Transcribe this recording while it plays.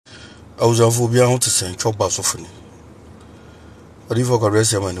I was a phobia to send chop bus of me. Or if I could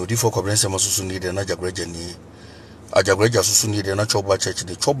rest him and if I could rest him also need an Ajagregani. Ajagreja also need an Choba Church,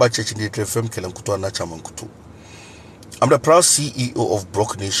 the Choba Church in the Trefem Kelankutu and Nachamankutu. I'm the proud CEO of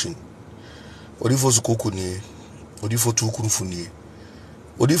Brock Nation. Or if I was Kukuni, or if I took Kunfuni,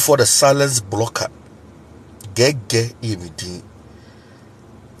 or if for the silence blocker. Get everything.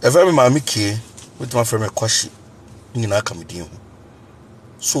 If I'm my Mickey with my friend Kwashi, in our comedy.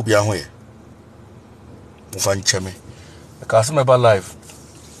 So be aware. Mufan Cheme. Customer by life.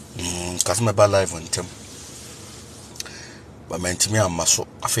 Customer by life on them. But my team and muscle,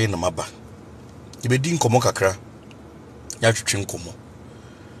 I feel in the maba. You be doing Komokakra. You to drink Komo.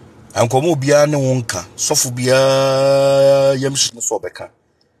 And Komo Bia no wonka. Sofubia Yamshin Sobeka.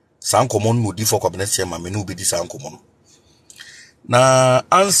 San common mudi for Cabinet ma menu be this uncommon. Na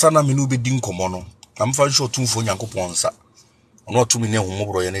answer na menu be din common. I'm fan sure 2 for Yankopon sa. Not 2 million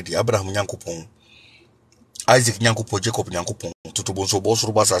humobro yanedi Abraham Yankopon. Isaac Yankopo Jacob Yankopon. Tutubonso boss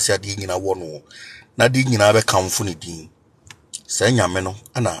robas asia ding in a one. Na ding in abe kamfuni din. Say Yameno,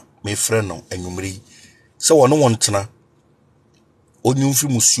 Anna, me friend no, and Yumri. So no one tana. Onyum free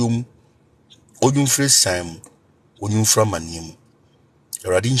museum. Onyum free Sam. Onyum from Manium.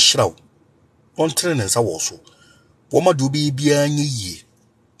 Radin Shrow. On trainers are also. Woma do be ye.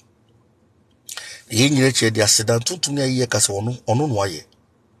 Yen reche the accident to near ye casono, or no waye.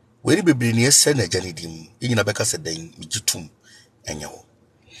 Where be bring ye send a janidim, in a becca said dame, mijitum, and yaw.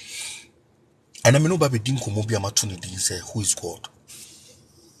 And I mean, no baby dinko mobia matuni din say, who is God?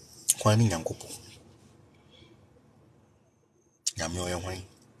 Quani Yankopo. Yamio and wine.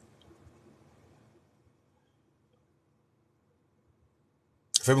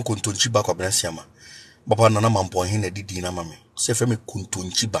 Femi kuntunchiba kwa Bensiama. Baba nana mampo hine didi na mame. Se femi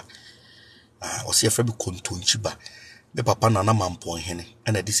kuntunchiba. Or se femi kuntunchiba. Me papa nana mampo hine.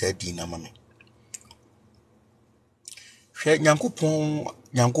 Ene di se di na mame. She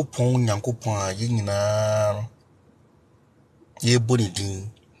Nyankopon yina ye boni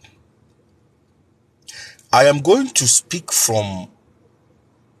din. I am going to speak from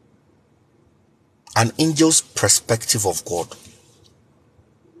an angel's perspective of God.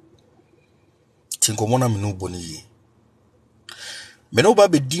 Tinkomona minu boni ye. Meno ba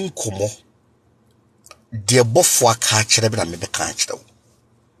be din komo. De bofo aka kire be na me be kan kire wo.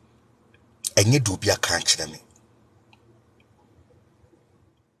 Enye do bia kan kire me.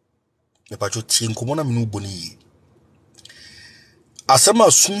 Me pacho tinkomona minu boni ye.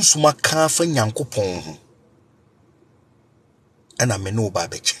 Asema sunsuma ka fa Nyankopon ho. Ena meno ba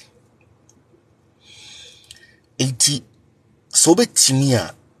beche. Enti so betimi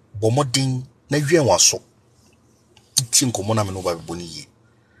a bomodin na hwen waso. Tinkomona meno ba boni ye.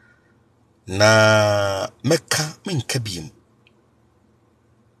 Na meka menka biem.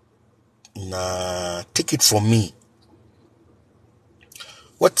 Na take it from me.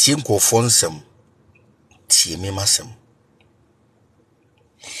 What tinko fonsem tie me masem.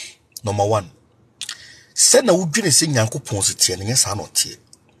 Number 1. Say na wudwene se Nyankopon se tie ne sa no tie.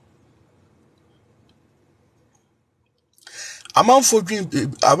 Amanfo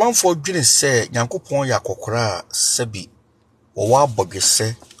dwene se Nyankopon ya kokora sebi wo wa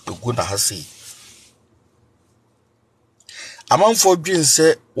bogese egu na hase. Amanfo dwene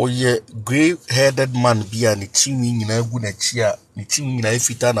se oye gray-headed man bia ne tinwi nyina egu na chi a ne tinwi nyina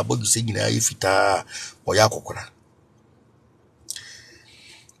efita na bogese nyina efita o ya kokora.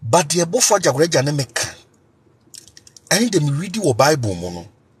 But the bofo jagreja ne meka. And them read your Bible mono.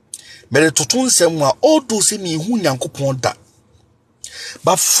 Mere totun semwa all those me hu Nyankopon da.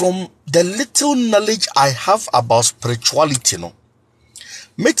 But from the little knowledge I have about spirituality no.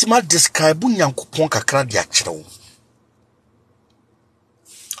 Metima describe Nyankopon kakra dia kire.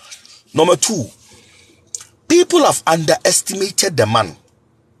 Number 2. People have underestimated the man.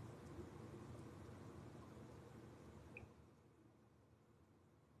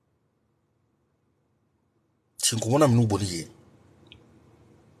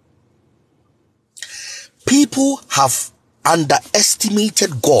 People have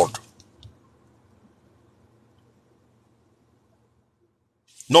underestimated God.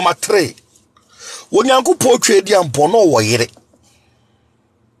 Number 3. Onyankopon twedi ampo no wo yere.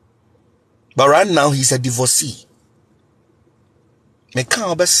 But right now he's a divorcee. Me kan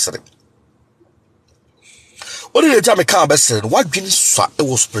obesere. Only the time me kan obesere, what dwene swa e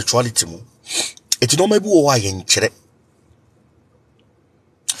wo spirituality mu. It no maybe wo wa ye nkire.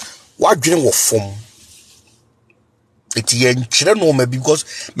 What dwene wo fom. It ye nkire no maybe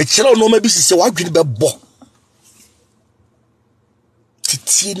because me kire no maybe se what dwene be bo.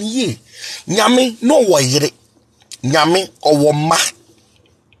 Titie niye. Nyame no wo yere. Nyame owo ma.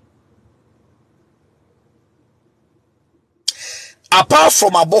 apart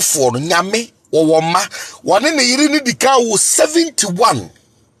from above for nyame or ma one in the year in the car was 71.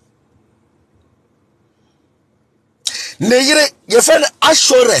 Neyere your friend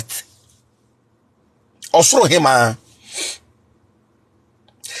Ashoret also him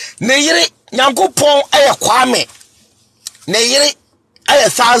Neyere Nyankopon aya kwame Neyere aya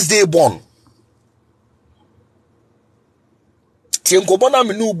Thursday born Tienko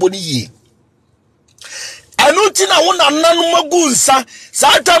me no boni ye Anuti na wona nanu magunsa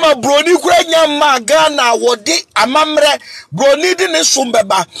satama broni kura nyama Ghana wode amamre broni di ne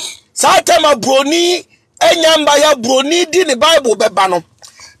sombeba satama broni enyamba ya broni di ne Bible beba no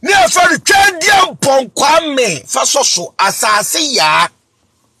ne afari twediam ponkwame fasoso asase ya.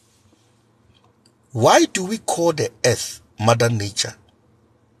 Why do we call the earth Mother Nature?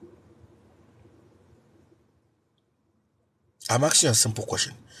 I'm asking you a simple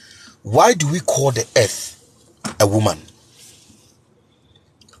question. Why do we call the earth a woman?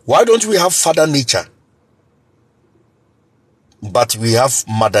 Why don't we have Father Nature, but we have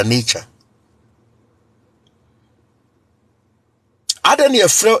Mother Nature? Adani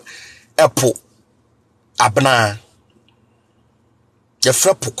efre epo abna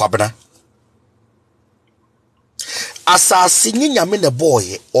efre po kwabna asase nyame ne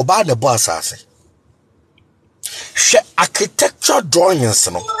boy oba ne bo asase she architecture drawings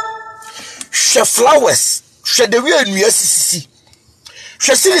no she flowers she de wi anu asisi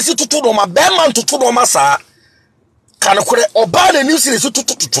she sirisi tutu no ma be man tutu no ma sa kan kore oba na ni sirisi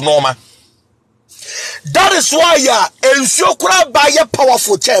tutu no ma. That is why ya ensure kura ba ye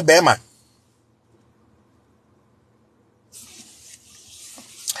powerful chair bema.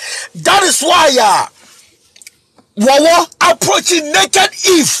 That is why ya wawa approaching naked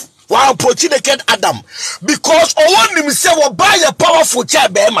Eve while approaching naked Adam, because one himself will buy a powerful chair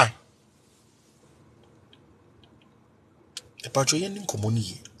bema. The patriotic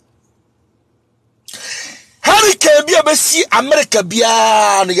community. Hurricane be a see America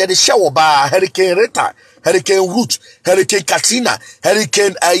bia no yede shower ba Hurricane Rita, Hurricane Root, Hurricane Katrina,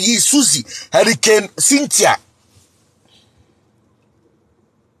 Hurricane Ayi Susie, Hurricane Cynthia.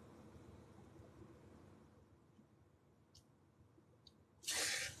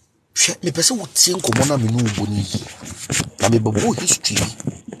 Me person would think komona me no boni na me babo history.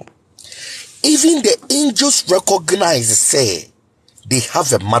 Even the angels recognize say they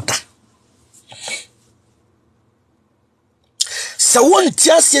have a mother. So one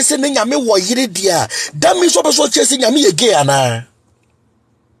tia se ne nyame wo yire dia that means so person chase nyame ege ana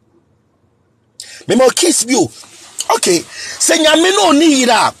me mo kiss you okay se nyame no ni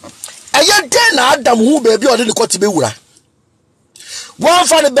yira eye den na Adam hu ba bi o de ne kwoti be wura one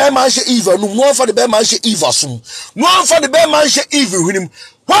for the bear man she Eve no one for the bear man she Eve asum one for the bear man she Eve hwinim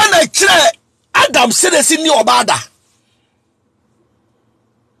when I kire Adam se de si ni obada.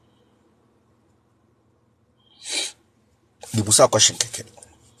 The busa question keke.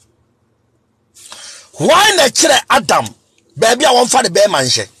 Why na kire Adam baby I want for the bear man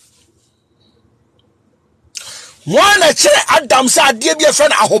she? Why na kire Adam say ade bi e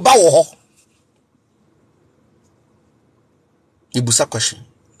friend ahoba wo ho? The busa question.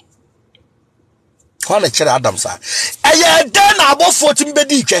 Why na kire Adam say eye den na abofo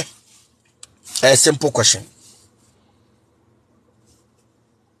timbedi twe? A simple question.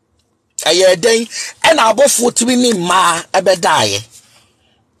 Aye den e na abofo timi ni ma ebedaye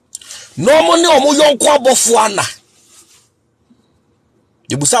no mo ne omo yonko abofo ana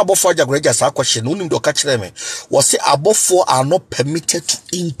yebusa abofo agreja sa question unim do ka kire me wo say abofo are not permitted to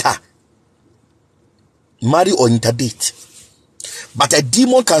marry or interdate, but a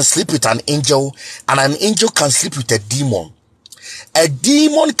demon can sleep with an angel and an angel can sleep with a demon. A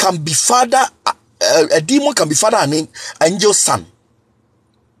demon can be father and angel's son.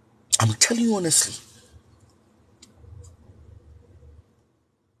 I'm telling you honestly.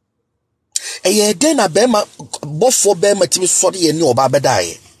 You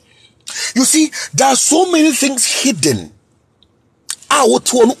see, there are so many things hidden. You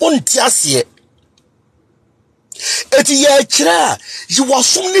are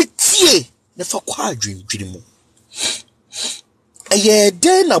so many tears. Never quite dream. A year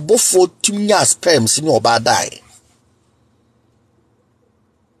then above 14 sperms in your bad die.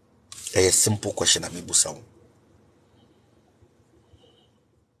 A simple question, Amibu Sound.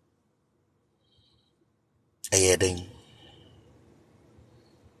 A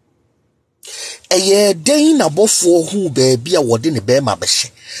year then above 4 who be a word in a bear mabish.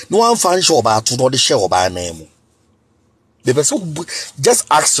 No one finds your about to know the share by name. Just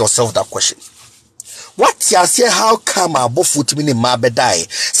ask yourself that question. What ya say how come abofo timi ne ma bedai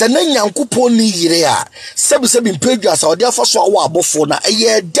se na nyankopon ni yire a sebi mpedwa sa ode afa so awo abofo na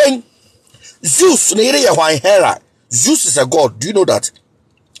eye den Zeus na yire ye hwan Hera. Zeus is a god, do you know that?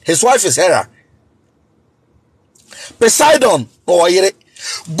 His wife is Hera. Poseidon or yire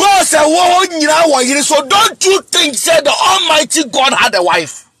God said wo nyina wo yire, so don't you think said the Almighty God had a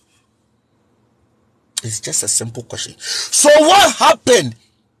wife? It's just a simple question. So what happened?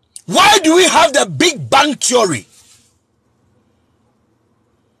 Why do we have the Big Bang Theory?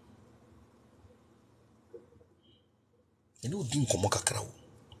 You know, didn't come kakra.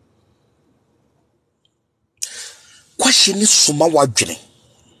 Question is suma wadwene.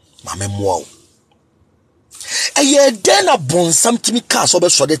 Mame mo. Eye den abon something ka so be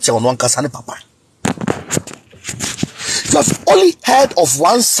so de te ono ankasa ne papa. You have only heard of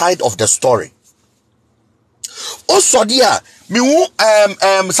one side of the story. Also dear, me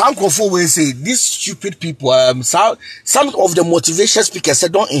some we say these stupid people some of the motivation speakers say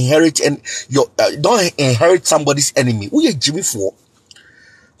don't inherit somebody's enemy. Who you Jimmy for?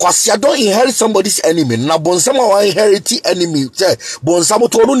 Cause you don't inherit somebody's enemy. Na bonsam wa inherit enemy. Say bonsam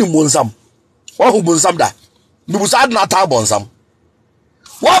to no ni bonsam. Wa hu bonsam da. Mi busa na ta bonsam.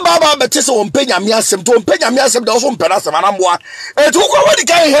 Wa baba bete se on penya mi asem to on penya mi asem da so mpena asem anamboa. E to ko what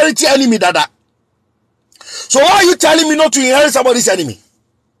can inherit enemy dada. So why are you telling me not to inherit somebody's enemy?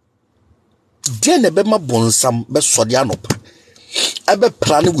 Then ebe ma bonsam be sodi anopa. Ebe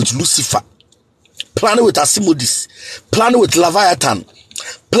planning with Lucifer, planning with Asimodeus, planning with Leviathan,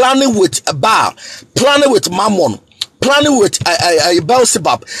 planning with Baal, planning with Mammon, planning with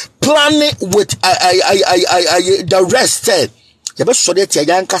Beelzebub, planning with the rest. Ebe sodi tia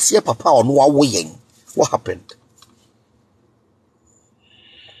yanka se papa ono awoyen. What happened?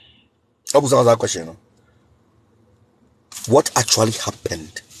 What was that question? No? What actually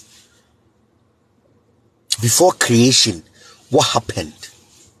happened before creation? What happened?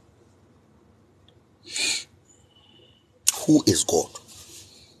 Who is God?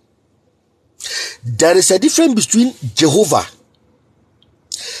 There is a difference between Jehovah.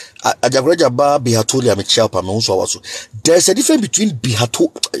 There's a difference between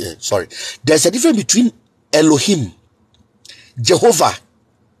there's a difference between Elohim, Jehovah,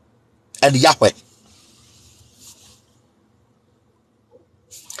 and Yahweh.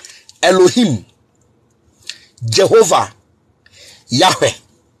 Elohim, Jehovah, Yahweh,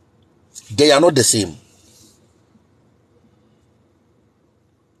 they are not the same.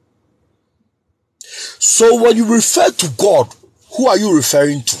 So when you refer to God, who are you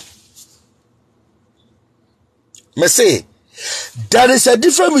referring to? Me say, there is a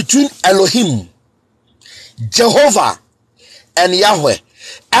difference between Elohim, Jehovah, and Yahweh.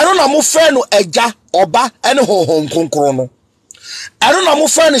 I don't know no eja oba and honhom kronkron. I don't know my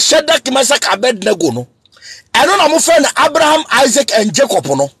friend Shadrach, Meshach, Abednego no. I don't know my friend Abraham, Isaac, and Jacob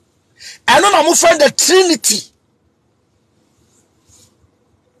no. I don't know my friend the Trinity.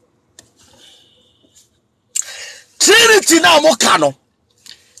 Trinity now mokano.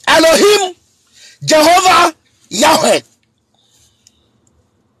 Elohim, Jehovah, Yahweh.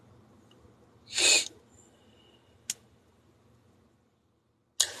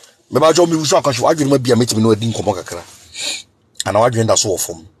 Meba jo mi wusu akasho adwene ma bia metimi no adi nkomo kakra. Ana wadwene da so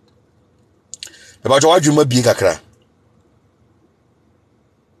ofom. Meba jo wadwene ma bia kakra.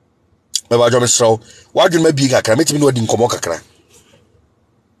 Meba jo mesro wadwene ma bia kakra metimi no adi nkomo kakra.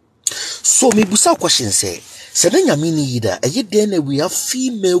 So me busa question say na nyame ni yida eye den we have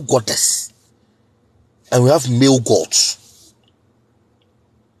female goddess and we have male gods.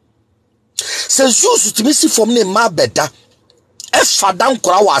 Says Zeus to me see from ne ma beda e fadan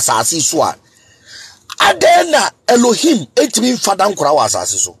kora wa asase so a adena Elohim etimi fadan kora wa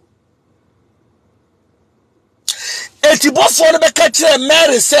asase so etibofo no be ka kire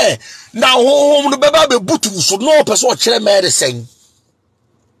Mary say na honhom no beba be butu so no person o kire Mary say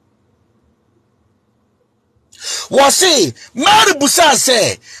wasi Mary busa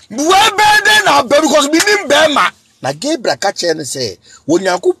say we be na be because we nim be ma na Gabriel ka kire ne say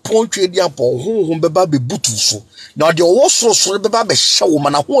wonyankopon twedi apon honhom beba be butu so na de owo so beba be hye wo ma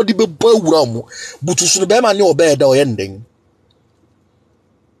na ho de be ba wura mu butu so be ma ne obeda o yenden.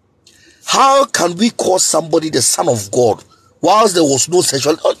 How can we call somebody the son of God whilst there was no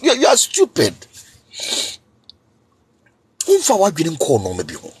sexual? You are stupid. Unfa wa dwene call no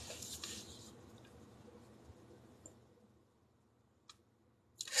maybe ho.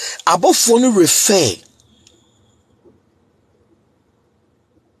 Abofo no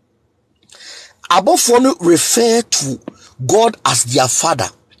refer to God as their father,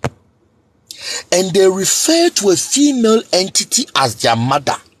 and they refer to a female entity as their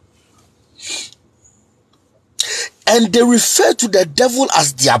mother. and they refer to the devil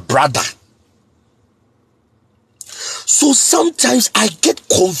as their brother. So sometimes I get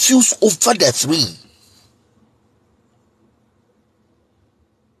confused over the three.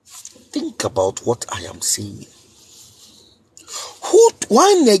 Think about what I am saying.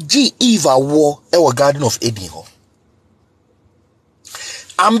 Why Neji Eve war our Garden of Eden?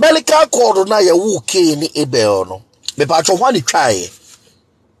 Umbilical cord na ya wu ke ni ebe no. Me pa cho hwan try.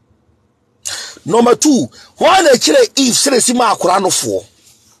 Number 2, why na kire Eve seresi ma akora no fo?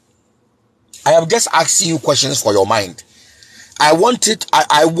 I am just asking you questions for your mind. I want you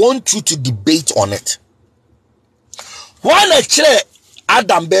to debate on it. Why na kire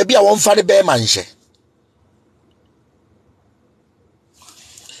Adam baby a won fa de be manhye?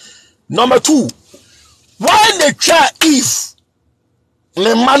 Number 2, why na kire Eve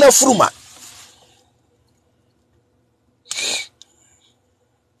me mane fruma?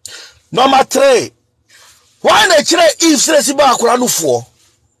 Number 3, why na kire Eve seresi ba akora no fo?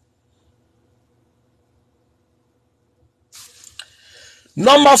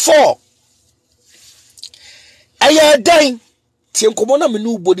 Number 4, aya dan tie nkomo na me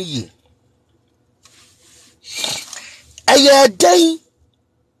no bodi yi. Aya dan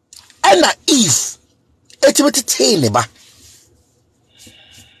ana Eve etibeti tey ne ba.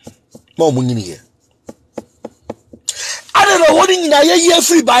 Ma o munyini ye. Ada na woni nyina ye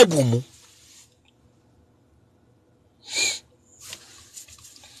free Bible mu.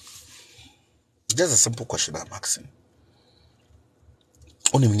 Just a simple question I'm asking.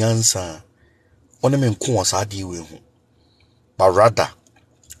 Oni mnyansa oni me nko wasa de we hu. But rather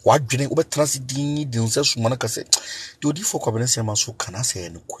wadwene obetrase din nse suma na kase de odi for kwabenese ma so kana se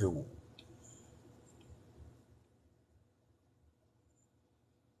en kwawo.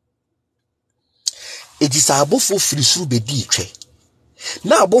 Ejisa abofo firisuru be di twe.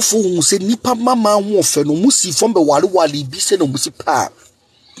 Na abofo hu se nipa mama hu ofe no musi fom be wale bi se no musi pa.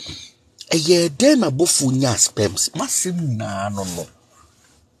 Eye den na abofo nya sperms masem na no.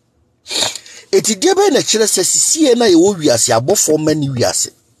 Eti debe na kire sesisie na ye wo wiase abofo mani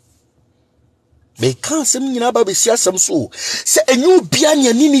wiase. Be kan sem nyina ba be siasem so se enyu bia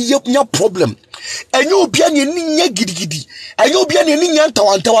nya ni nya problem. Enyu bia nya ni nya gidigidi. Enyu bia nya ni nya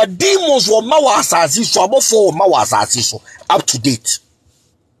ntawantawa demons wo ma wa asase so abofo wo ma wa asase so up to date.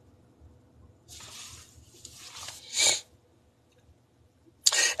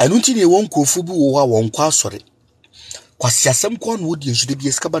 Enunti ne won kofu bi wo ha won kwa asore. Kwasiasem kwa no odi ensu de bi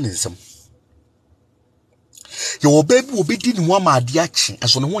eskaba ne nsem. Yo baby obedi ni wa ma ade achi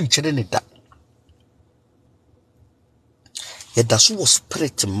eso ne ho nkyere ne da. Ye da so was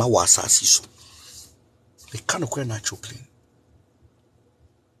spirit ma wa asase so. They can't quite natural plane.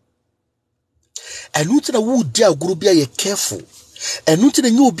 And nothing a wood dear group be a careful. And nothing a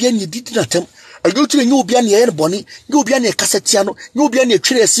new be any did not attempt. I go to the new be any air bonny, you'll be any cassetiano, you'll be any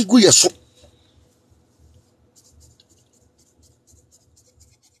tree a cigu so.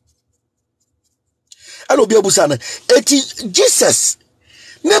 Hello, Biabusana. Eti Jesus.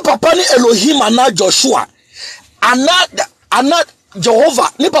 Ne papa ni Elohim ana Joshua. Ana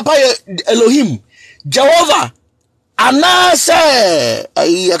Jehovah. Ne papa Elohim. Jehovah. Ana say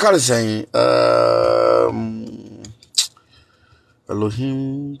I can't say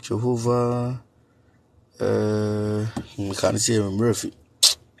Elohim, Jehovah. I can't say Murphy.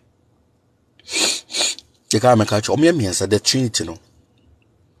 You can't make a choice. Me answer the Trinity no.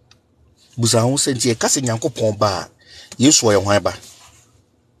 Busa ho senti e kase Nyankopon ba Yesu o ye hwan ba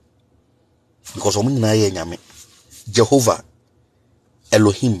because omo nyina ye nyame Jehovah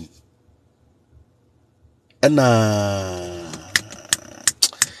Elohim and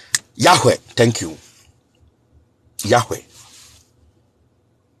Yahweh. Thank you, Yahweh.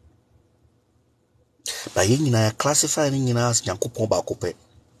 Ba ye nyina classify ni nyina as Nyankopon ba kope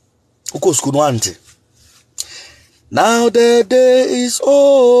uko school no ante. Now the day is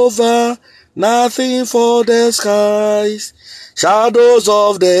over, nothing for the skies. Shadows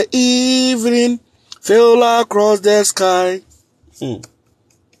of the evening fell across the sky.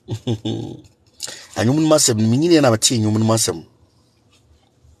 Anyumun masem minini na mati anyumun masem.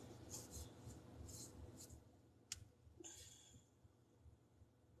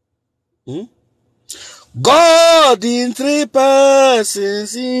 God in 3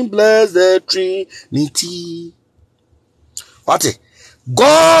 persons in blessed Trinity. What?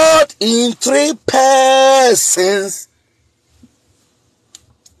 God in 3 persons.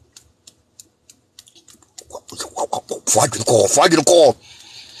 For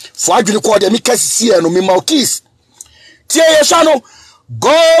the Mikas here no me Malkis. Tia Shano.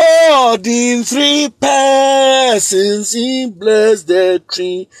 God in 3 persons in blessed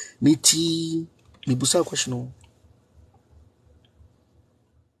Trinity. Me busa question.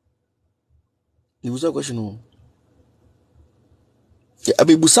 You was a question. No. Yeah, I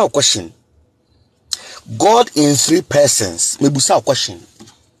mean, a question. God in 3 persons. Maybe a question.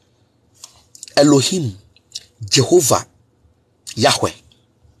 Elohim, Jehovah, Yahweh.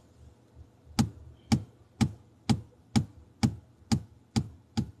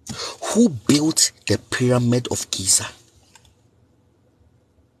 Who built the pyramid of Giza?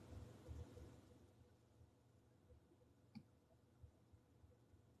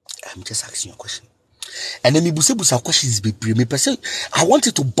 I'm just asking you a question. And then busa questions be me person. I want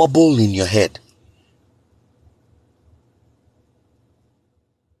it to bubble in your head.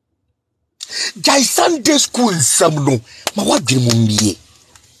 Jai Sunday school in some no. Ma what dream me?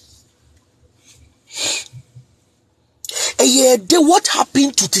 Eh de what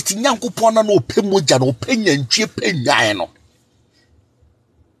happened to Titi Nyankopon no pe moja no pe nyantwe pe nyan no.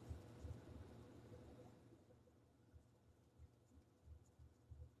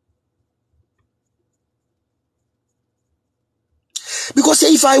 Because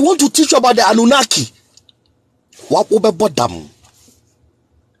if I want to teach you about the Anunnaki, what about them?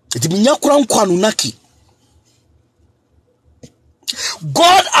 It means Anunnaki.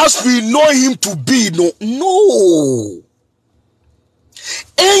 God as we know him to be, no.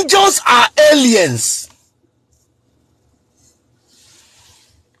 Angels are aliens.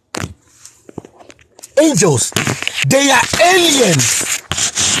 Angels, they are aliens.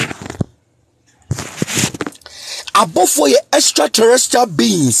 Above for your extraterrestrial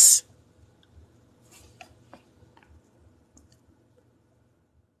beings.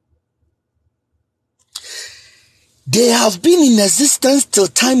 They have been in existence till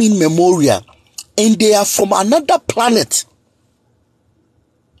time immemorial, and they are from another planet.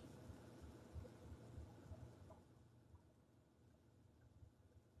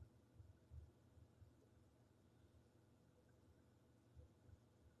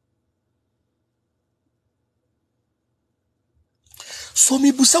 So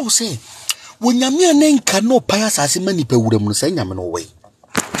me busa will say, when Yamia name cannot pious as many people would have said Yaman away.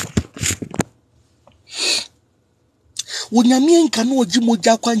 When Yamian cannot Jimo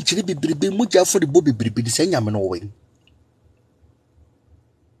Jaquan Chiribi Muja for the Bobby Bribi saying Yaman away.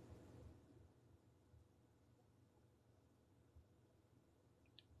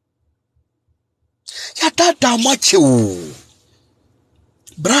 Yada macho.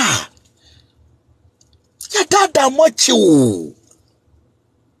 Bra. Yada macho.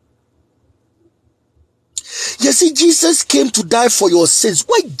 You see, Jesus came to die for your sins.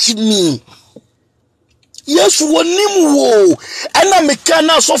 Why Jimmy? Yes, one name wo. And I make an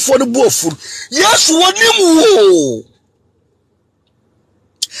so for the both. Yes, one name wo.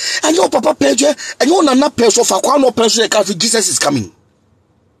 And your papa page and your nana person for one person that Jesus is coming.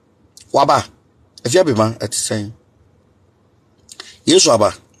 Waba. If you be man at the same. Yes,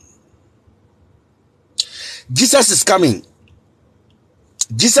 Waba. Jesus is coming.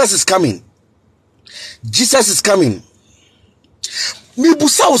 Jesus is coming. Jesus is coming. Me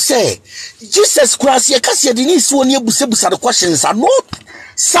busa say Jesus Christ ye kasi ye dini so ne busa the questions are not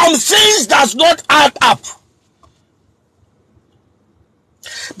some things does not add up.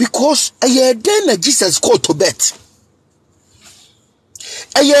 Because a year then Jesus called Tibet.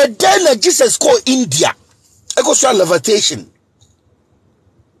 A year then Jesus called India. I go to levitation.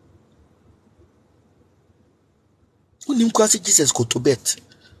 Unim kwasi Jesus called Tibet.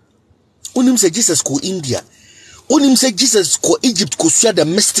 Unim say Jesus called India. Unim say Jesus called Egypt could share the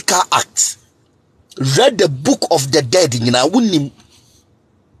mystical act. Read the book of the dead in unim.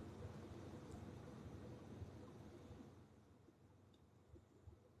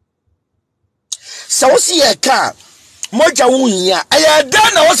 So see a car. Moja wunya. I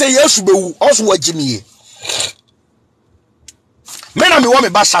done was a yes be also what Jimmy. Men me want me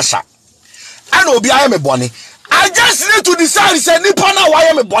ba sasa. I know be I am a bonny. I just need to decide say nipa na why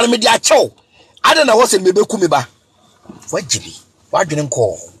am a bonny me dia chow. I don't know what's in me be kumiba. What Jimmy? Why didn't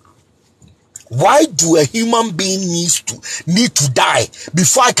call? Why do a human being need to die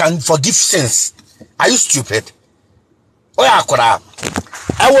before I can forgive sins? Are you stupid? Oh yeah,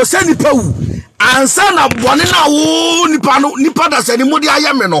 I was saying nipa and son of one na wo nipa da say ni mudi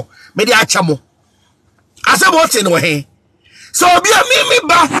ayame no me di achamo. I said what in way. So be a mimi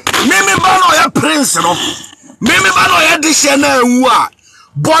ba no ya prince no. Mimi ba no ya dishe na enwu a.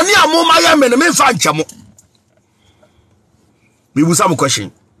 Boni amoma ayame no me fa nchamo. We will some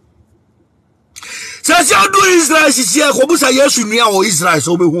question. Says you do Israel is here, Kobusa Yesu near or Israel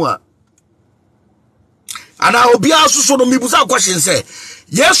so be who. And I will be also so no me busa question say.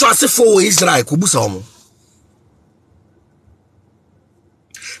 Yes, I say for Israel, Kobusa.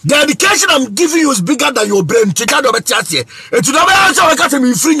 The education I'm giving you is bigger than your brain. Check out the chat here. And to never answer I got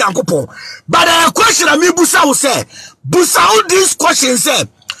me free Yankopon. But the question I mean Busa will say, Busa this question say,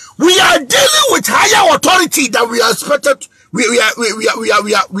 we are dealing with higher authority than we are expected. We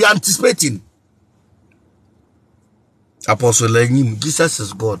are anticipating. Apostle Lenim, Jesus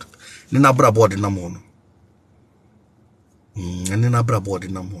is God. Nina bra body na mono. Nina bra body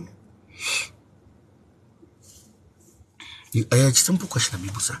na mono. I have simple question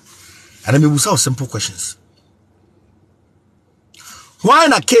Busa. And I mean Busa simple questions. Why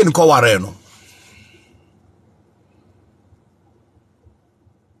na Cain ko wareno?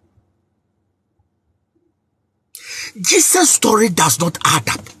 Jesus' story does not add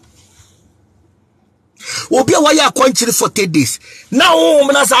up. Obi why you quenching for 10 days. Now for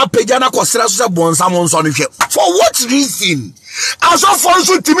what reason? As of for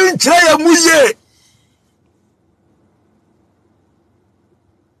so timin try muye.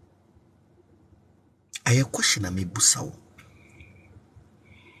 I question me busawo.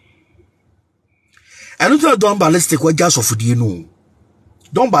 And not done ballistic what just of you know.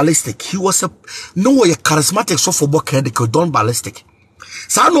 Don Ballistic, he was a charismatic so for book Don Ballistic.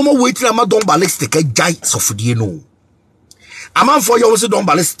 So no more waiting I'm Don Ballistic a giant so for you know. A man for you also Don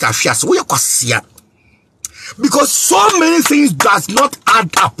Ballistic affairs. We are kwasia. Because so many things does not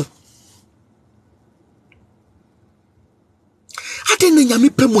add up. I didn't know Yami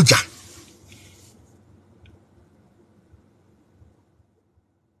Pemuja.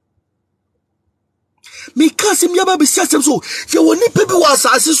 Because him yaba be system so you will need people was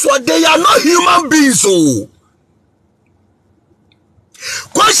so they are not human beings so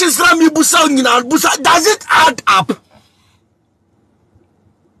questions from me busa does it add up?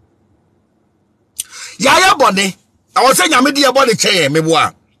 Yaya bone I was saying yami dia bone chair me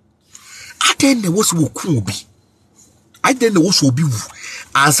boa I then there was woku bi I then there was obi wu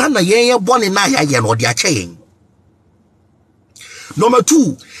ansa na yeye bone na yaya no dia chair. Number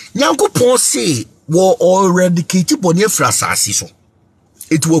 2 Nyankopon say were already kiti boni frasasi so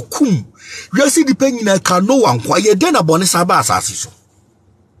it will kum we see the penny na can no one quiet then a boni saba asasi so.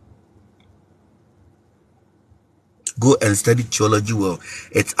 Go and study theology well.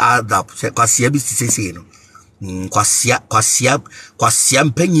 It's add up kwasia bi say no kwasia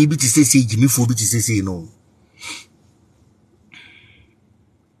penny bi say Jimmy fo bi say no.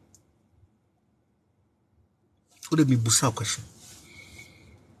 What do me busa question?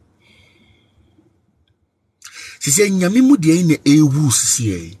 She said, Nyami mu de ine ewu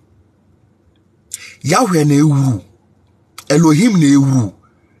sisi Yahweh na ewu, Elohim na ewu,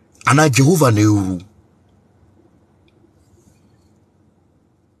 ana Jehovah na ewu.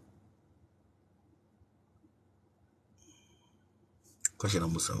 Question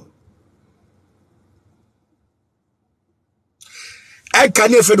number 7. I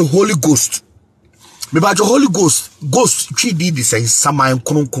can never the Holy Ghost. Me ba the Holy Ghost chi di the say saman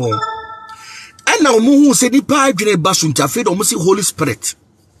kronkron. And now who said the padre basunta fed almost Holy Spirit.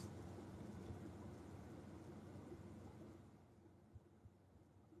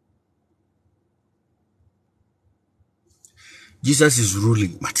 Jesus is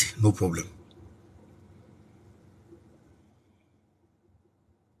ruling, Matty, no problem.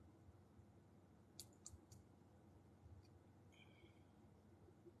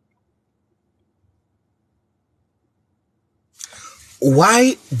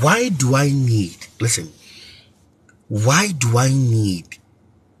 Why do I need, listen, why do I need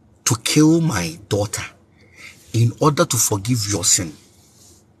to kill my daughter in order to forgive your sin?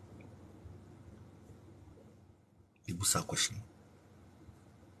 Ibusa question.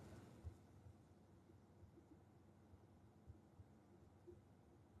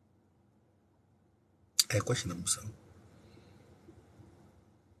 A question Ibusa.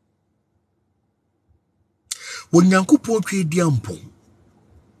 When Yankopon twe diampo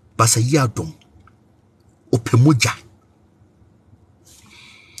basa yadom opemoja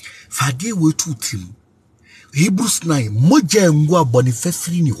fade we tutim Hebrews 9 moja ngwa boni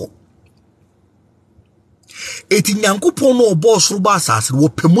fefiri ni ho eti Yankopon no obo soro ba asase wo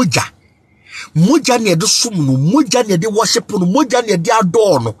pemoja moja ne de som no moja ne de worship no moja ne de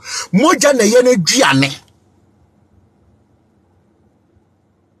adore no moja ne ye na duane.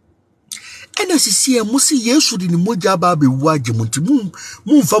 Ena sisi e musi Yesu di ni moja ba be waje munti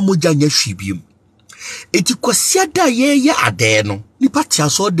mumfa moja nya hwibiem eti kwasia da ye ade no ni patia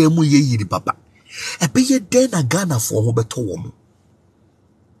so da mu ye yiri papa ebe ye den na Ghana fo ho beto wo mo.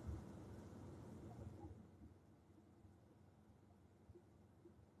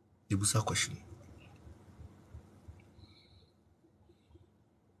 Ibusa question.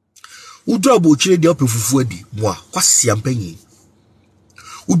 Udra bo chire de opefufu adi mo a kwasia mpanyi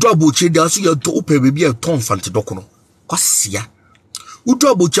Udo aboche dia so ye to ope bebi e ton fante dokono. Kwasia. Udo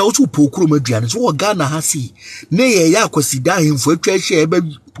aboche wo so pokuro maduane so wo Ghana ha si. Ne ye ya kwasida ahemfo atwa hye ebe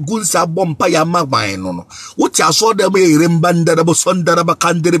gunsa bompa ya magban no. Wo ti aso da me remba ndara bo sondara ba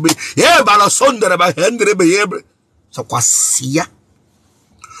kandere be. Ye bala sondara ba hendere be ye. So kwasia.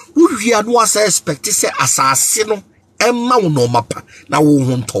 Uwi anu asa expect se asase no emma wo no mapa na wo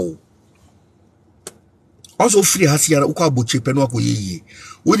honto. Also free hasiara ukwa boche penu akoyeye.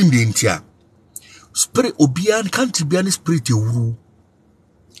 Woni mde ntia. Spirit obian country bian spirit ewuru.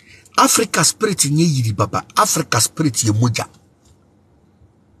 Africa spirit nye yiri baba. Africa spirit ye moja.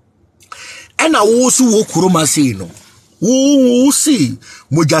 Ena wo su wo kuroma sei no. Wo si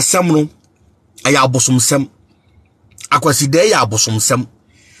moja sem no. Aya abosom sem. Akwaside ya abosom sem.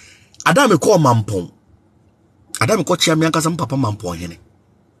 Adame ko mampon. Adame ko chia me ankasa papa mampon hene.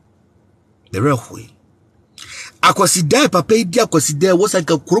 The real way. Akwasida papa idi akwasida wo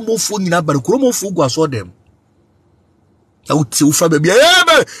sanka kromofo nyina bar kromofo gwa so dem. Ta uti ufa be bia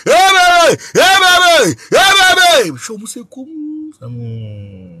show mu se kum.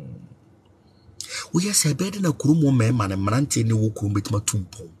 We yes e bed na kromo me man mrante ne wo krom betima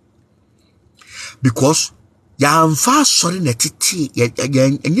tumpon. Because ya amfa sori na titi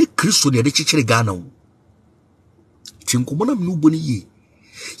enye Kristo ne de chichire Ghana wo. Tinkomo na mnu boni ye.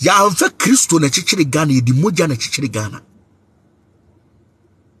 Ya amfa Kristo na chichire Ghana ye di moja na chichire Ghana.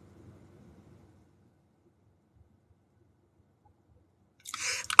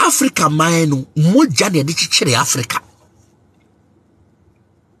 Africa maeno moja na de chichire Africa.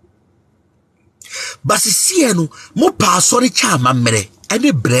 Basi sieno mo pa sori cha mamre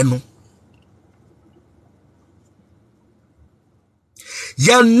ene bre no.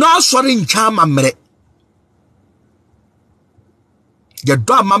 Ya no sori ncha mamre. Ya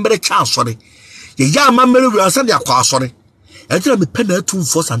do amamre cha sori. Ya amamre wi ansa de akwa sori. E tira me pena atu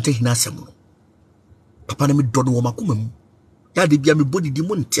fo sante hina asem no. Papa na me do no makoma mu. Ya de bia me body di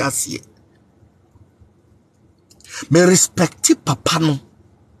mu nti ase. Me respect papa no.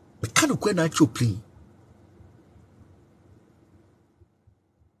 Me kan ko na chopin.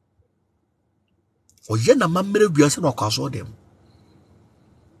 Oye na mamre wi ansa na akwa so dem.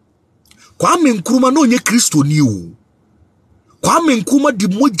 Kwame Nkrumah no nye Kristo ni o. Kwame Nkrumah di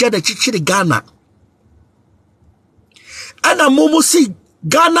moja da chichire Ghana. Ana momo say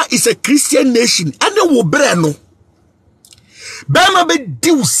Ghana is a Christian nation. Ane wo bre no. Bema be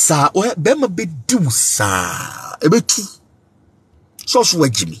diusa. Bema be diusa. Ebe tu. So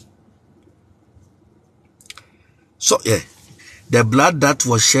wajimi. So yeah. The blood that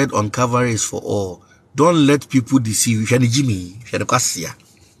was shed on Calvary is for all. Don't let people deceive you. Shani Jimmy. Shani Kwasia.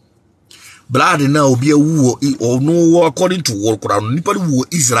 Blood na obi awu or no according to war Quran nipa wu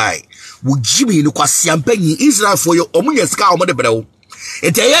Israel wo Jimmy no Kwasia mpanyi Israel for your omunya sika omode brew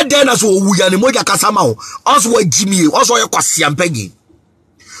ete ye den na so wu ya ne moja kasama ho also wa Jimmy also ye Kwasia mpanyi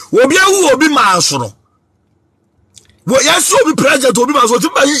obi awu obi ma so no wo yeso obi president obi ma so ti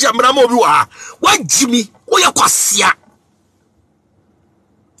ba hihia mra ma obi wa Jimmy wo ye Kwasia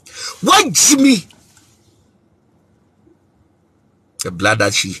wa Jimmy. The blood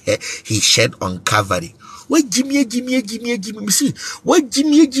that he shed on Calvary. What Jimmy, me see. What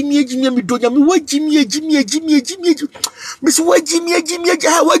Jimmy, me do ya me. What Jimmy, me see. What Jimmy,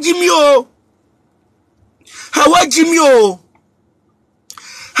 how what Jimmy oh? How what Jimmy oh?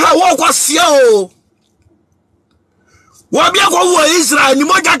 How what was yo? What be a go Israel? Ni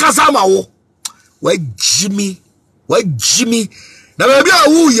moja kasama wo. What Jimmy? Na baby a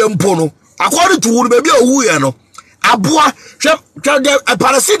wu yempo according to who baby a wu ya no. Abua a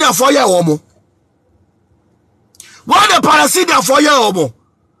parasidia for ya womo. What a parasidia for ya womo.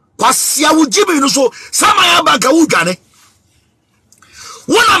 Kwasia wu Jimmy no so sama ya baka wu dwane.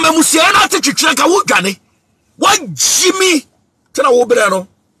 Wona memusia na tetwetwe ka wu dwane. Wa Jimmy tena wo bre no.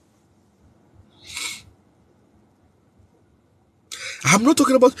 I'm not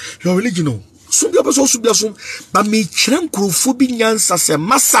talking about your religion no. Subia person subia so ba me kyerem krofo bi nyansa se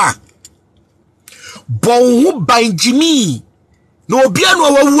masa. Bon hu ban Jimmy no obia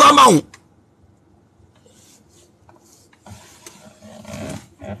no wawu ama.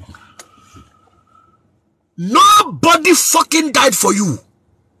 Nobody fucking died for you.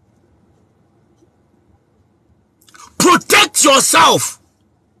 Protect yourself.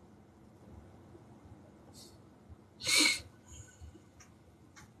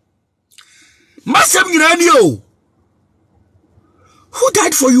 Masem Giranio. Who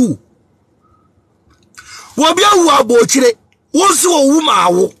died for you? Wobia wu abochire. Wonso owu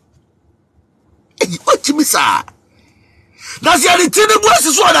maawo. Ochimi sa. Na se ari Tinubu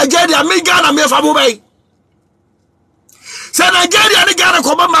asiso na Nigeria me Ghana me fa bo bai.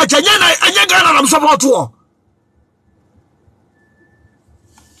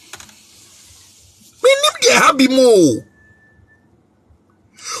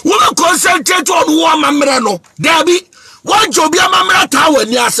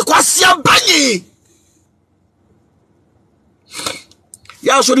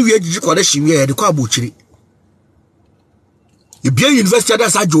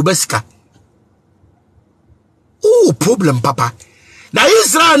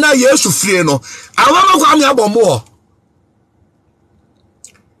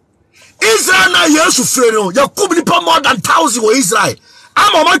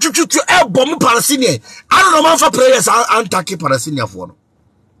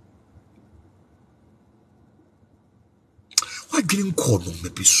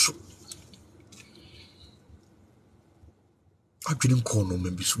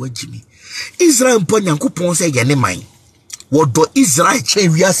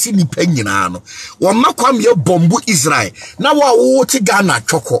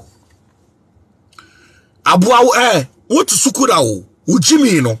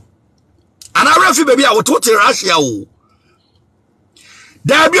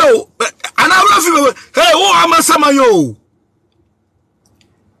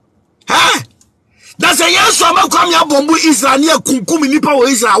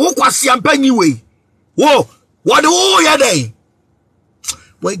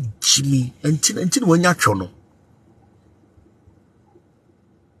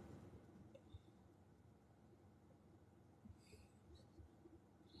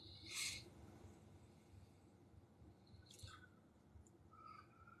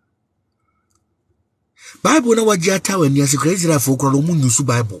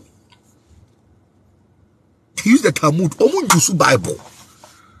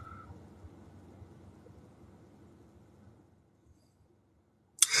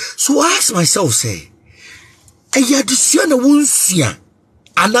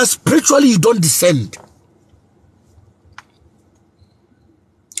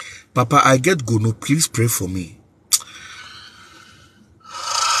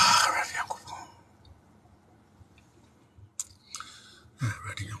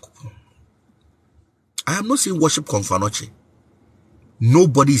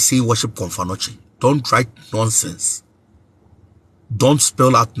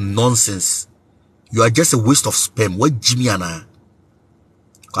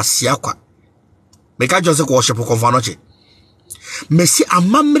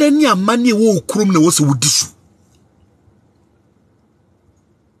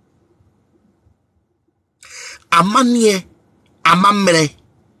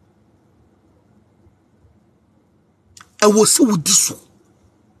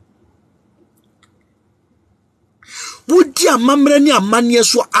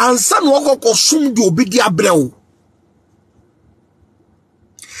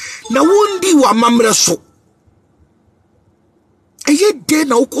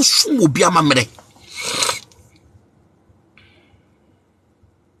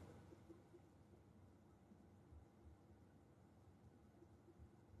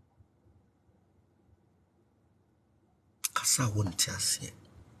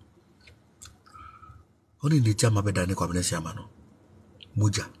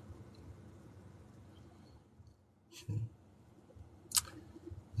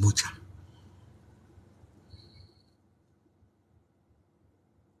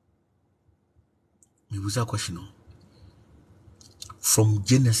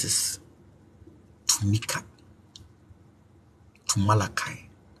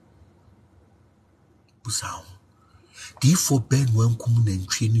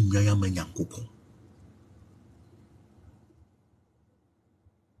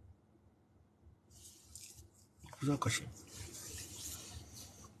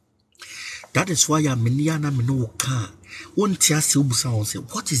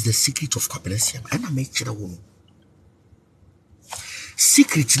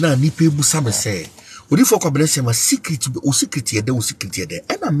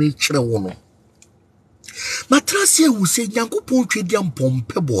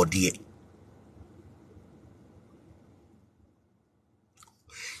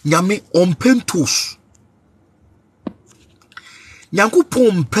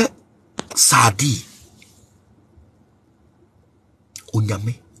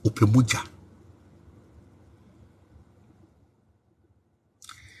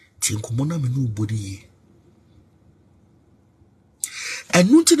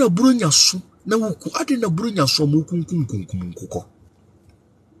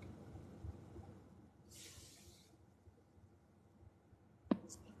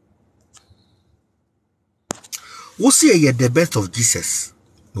 we see ye the birth of Jesus,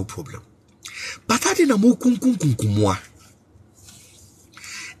 no problem. But I didn't mo kumwa.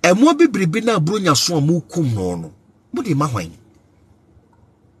 E mo bebrebe na bronya so mo kum no. Mo di ma hwan.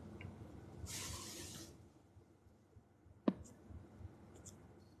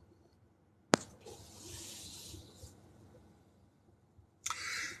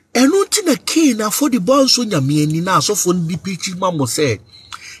 Enu ti na Cain afọ the boy so nyame ani na asofo ndi pichi mamo say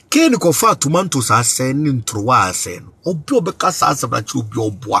Cain ko fa tomatoes asen ni ntrowa asen obi obeka sa asabra chi obi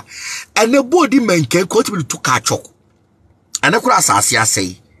oboa ene bodi menke ko ti to ka chok ene kura asase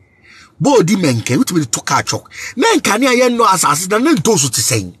asei bodi menke ko ti to ka chok na nka ne aye no asase na ntoso ti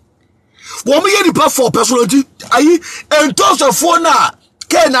sen wo me ye ni pa for personality ayi entoso fo na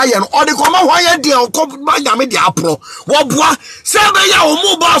Cain ayen or the common why de ko ma nyame de apro wo boa se be ya wo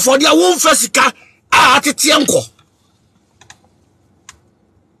mu ba for dia wo mfasika a atete enko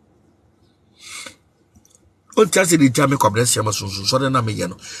on chance de jame kwabres yama sunsun so de na me ye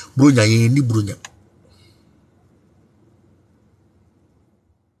no bronya ye ni bronya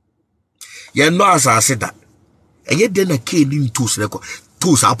ye no asase da eye de na Cain ni tos le ko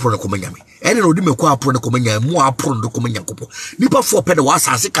tos apro na ko nyame ene no di mekwa apro na ko nyame mu apro ndo ko nyankopo nipa for pede wa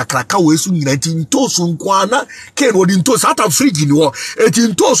asase kakraka we su nyina tin tos nko ana Cain wo di tos ata fridge ni wo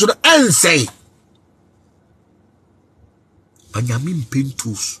etin tos no ensei anyame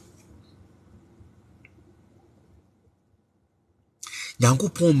mpentos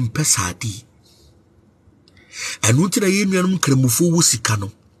nyankopon mpesadi enu tina ye nuanum kremufo wo sika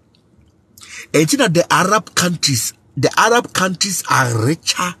no entina the Arab countries are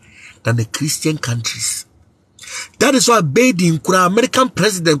richer than the Christian countries. That is why Biden kura American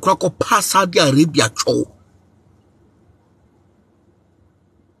president kura ko pass Saudi Arabia chow.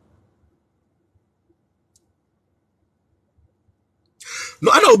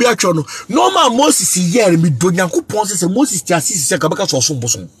 No ana obi acho no normal Moses here mi do Nyankopon se Moses ti asisi se kabaka so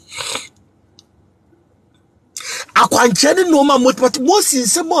bosom akwancheni normal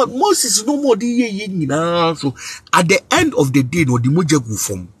Moses se Moses no more di ye nyina so at the end of the day no di moja gu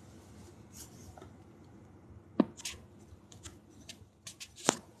fom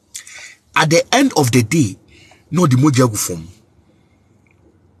at the end of the day no di moja gu fom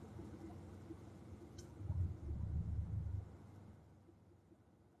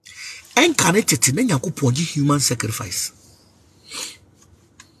Incarnated na Nyankopon gi human sacrifice.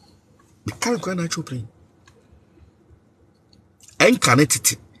 The can't go natural plane.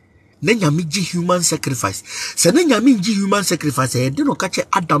 Incarnated na Nyame gi human sacrifice. Se na Nyame gi human sacrifice e de no ka che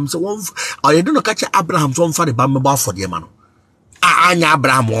Adam se won or e de no ka che Abraham so won fa de ba meba for de ma no. Anya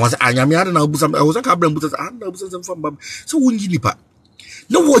Abraham won anyame ade na obusam e wo ka Abraham busam na obusam fa mbam. So wonyi nipa.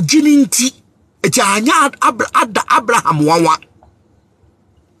 Na wo gini nti e ti anya Abraham wanwa.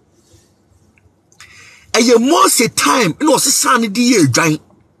 Aye most time no se san di ye dwan.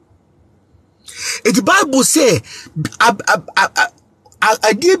 The Bible say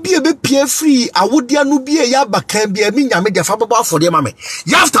idea be a be free awodia no be ya bakan be mi nyame de fa baba for dem ame.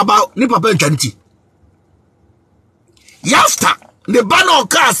 Yafta ba ni papa ntwanti. Yafta the banner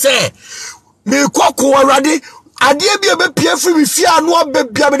car say me kokko awrade idea be a be free me fi anu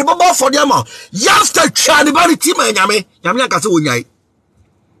abia me de baba for dem am. Yafta twa ne ba ti ma nyame aka se wonyai.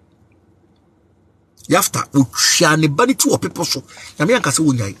 Yafta utwa ne ba ti wo people so nyame aka se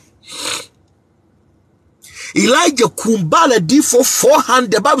wonyai. Elijah kumbala di for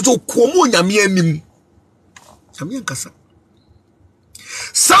 400 Bible so komo nyame anim nyame ankasa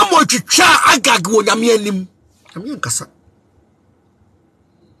Samuel twitwa Agag wo nyame anim nyame ankasa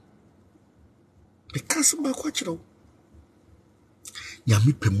because ba kwa chiro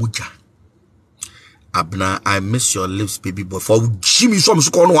nyame pemuja abna I miss your lips baby boy for Jimmy so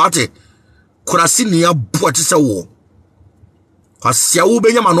mso no ate kurasi ni abu ate se wo kwasia wo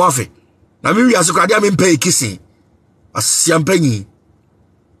benya mano afe na mi wiase kwade am mpa ekisi asiampanyi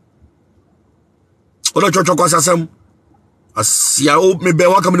ola chocho kwa sasam asia o me be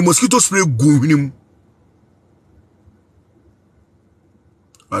waka me mosquito spray gu hwinim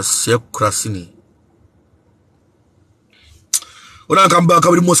asia krasini ola kan ba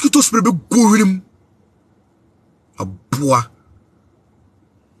ka me mosquito spray be gu hwinim aboa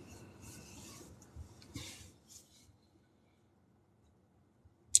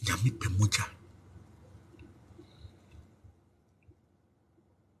nyame pemuja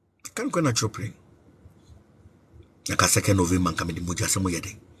kan ko na chopre naka 2 November kan me muja samo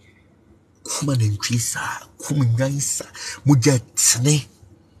yede kuma na ntwisa kuma nyansa muja tsne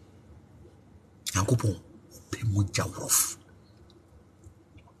Nyankopon pemuja wof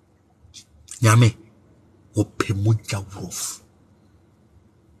nyame o pemuja wof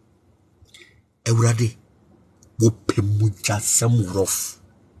Ewurade Wopemuja sem rough.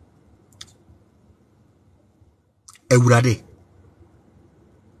 Ewurade.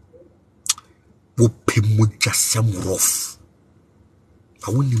 Wopemuja sem rough.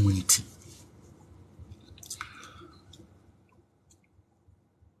 Awuni munti.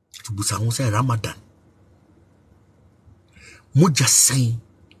 Tubusa ho say Ramadan. Muja sen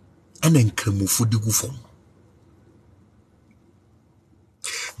ena nkremufo digu fom.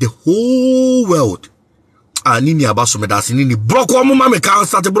 The whole world. Nini abaso me dasi nini broko mo mame kan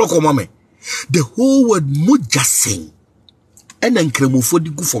start broko mame. The whole world muja sen ena nkremufo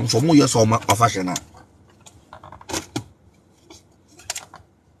digu fom so mo yeso ma afashena.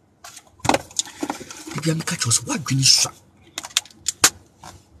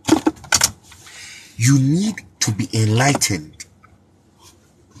 You need to be enlightened.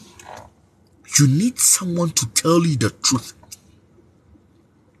 You need someone to tell you the truth.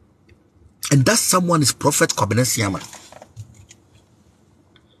 And that someone is Prophet Kobenesiama.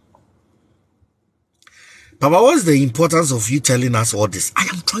 Papa, what's the importance of you telling us all this? I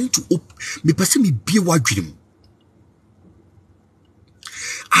am trying to open.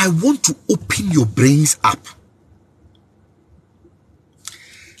 I want to open your brains up.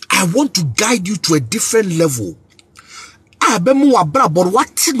 I want to guide you to a different level.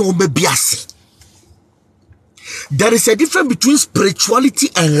 There is a difference between spirituality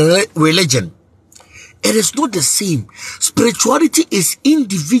and religion. It is not the same. Spirituality is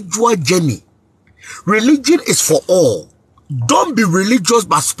individual journey. Religion is for all. Don't be religious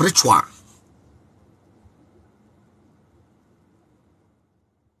but spiritual.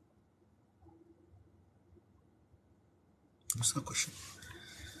 What's that question?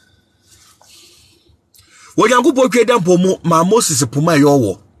 Woyangu po tweda mpomo ma Moses puma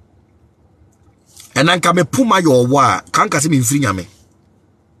yowo. Enanka me puma yowo a kanka se me mfiri nyame.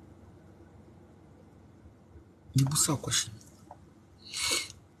 What's that question?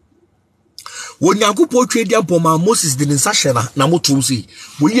 Woyangu po tweda mpomo ma Moses de nsa hye na motum si.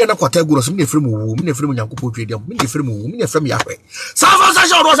 Woyi na kwata guro so me nefrem wo, me nefrem Nyanko po tweda mpomo, me nefrem wo, me nefrem Yahweh. South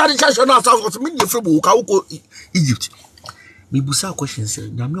session ro sa de church na South me nefrem wo ka wo Egypt. Me busa question say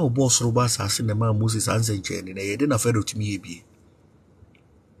nyame obo soro ba asase na ma Moses answer nche na ye de na Pharaoh tumi ebie.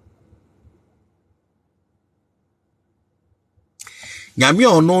 Nyame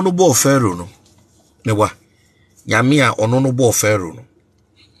ono no bo Pharaoh no ne wa nyame a ono no bo Pharaoh no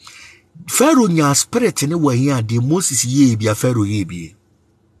Pharaoh nya spirit ne wa hia de Moses ye ebia Pharaoh ye ebie.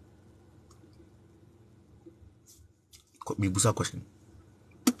 Me busa question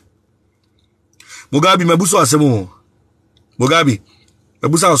Mugabe me busa asemo Mugabe, my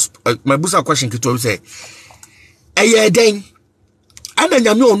busa question to say, Eye den, ana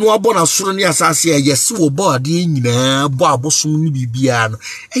nyame onu abo na soro ne asase yes wo bo ade nyina bo abosum ni bibia no.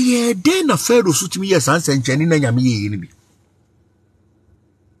 Eye den na Pharaoh so timi yes ansa nchani na nyame ye ni bi.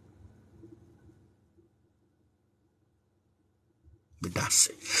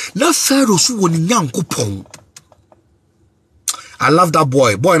 Bedase. Na Pharaoh so woni Nyankopon. I love that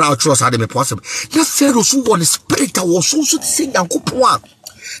boy. Boy now trust had me possible. Na Pharaoh so one spirit was so to say Nyankopon.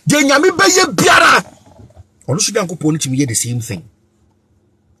 De nyame beye biara. Ono so Nyankopon to me the same thing.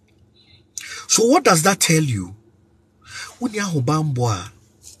 So what does that tell you? When ya hobambo a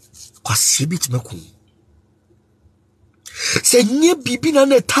kwase bitmeku. Say nye bibi na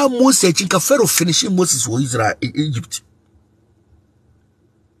na time Moses chinka Pharaoh finishing Moses for Israel Egypt.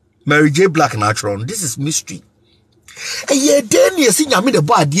 Mary J. Black natural. This is mystery. Eye den ye si nyame de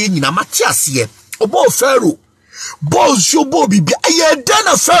bo ade nyina matiase ye obo Pharaoh bo so bo bibia eye den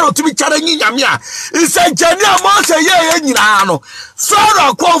na Pharaoh timi chara nyame a isa jani a mo se ye nyina no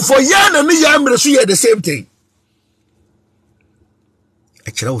Pharaoh kon for ye na me ye mre so ye the same thing.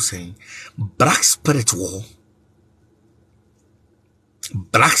 Actually was saying black spirit war,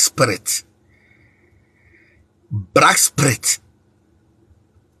 black spirit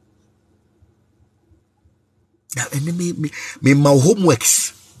now, enemy me my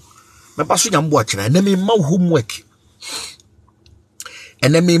homeworks. My pastor Yambo achina. Enemy my homework.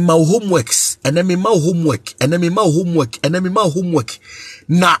 Enemy my homeworks. Enemy my homework. Enemy my homework. Enemy my homework.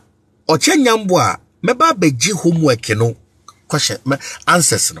 Na oche Yambo a me ba beji homework no question me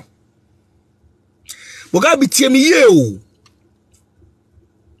answers no. Boga bi tie me ye o.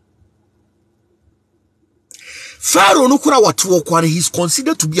 Pharaoh no kura watu kware, he is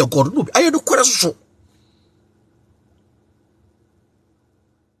considered to be a god. No, aye no kura so.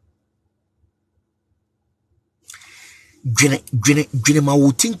 Gene ma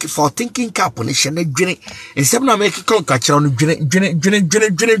wo think for thinking cap on shene gene and some na make call catch on gene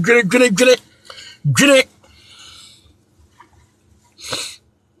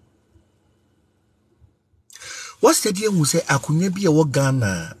What's the deal? We say I could be a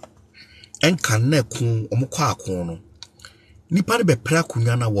Wagana and can neck or Mokwakono. Nipa be pra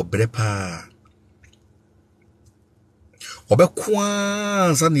kunyana wo brepa. Obe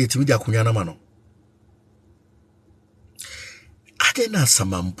kwa za na yetimi dia kunyana ma no. Ade na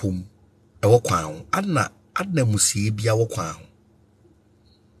samampum e wo kwan ho. Adna musie bia wo kwan ho.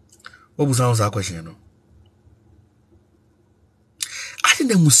 Obusan za question no. Ade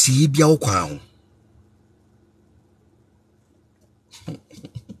na musie bia wo kwan ho.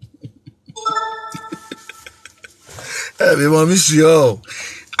 Me mami sio.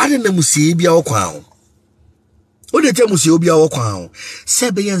 Ade na musie bia wo kwan ho. O de te musie bia wo kwan ho.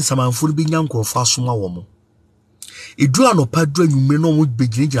 Se be yen samanfo bi nyankrofo asoma wo mo. Edu anopa du anwumre no mo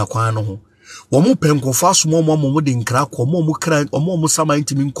begina kwan no ho. Wo mo penkofo asoma mo de nkra ko mo kra mo saman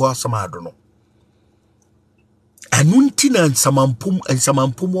ntimi nko asama ado no. Anunti na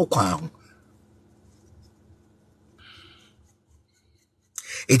samampum wo kwan ho.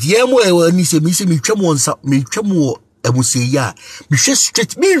 Ediemo ni se mi twam emuseya mi hwe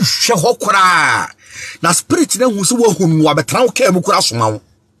straight mi hwe hokora na spirit na hu se wo hunu wa betra wo ka mu kura soma wo.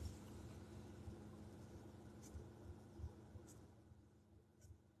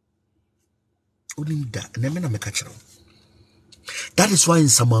 Olinda na me na me ka kire. That is why in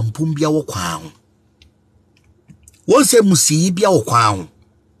samampum bia wo kwan ho. Won se museyi bia wo kwan ho.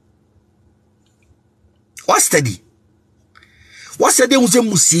 What study? What said they was a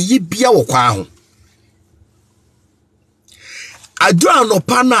museyi bia wo kwan ho. Adura no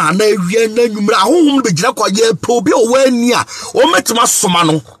pana na ewie na nwumra ahohom begina kwa ye po bi o wani a o metima soma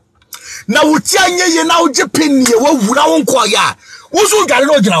no na wuti anyeye na oje penie wa wura won kwa ya wo so dware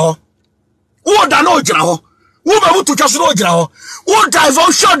no gina ho wo da no gina ho wo ba mutu twa so no gina ho wo drive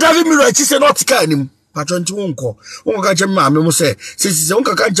on show driving mirror chi se not car nim patronti won ka che ma me mo se won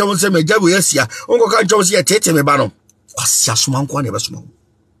ka che won se me jabu yesia won ka che won se tete me ba no asia soma nko na be soma.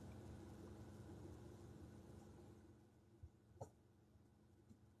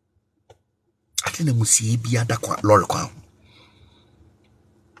 Adena musie bia da kwa lorry kwa.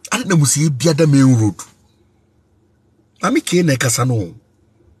 Adena musie bia da main road. Ami ke na kasa no.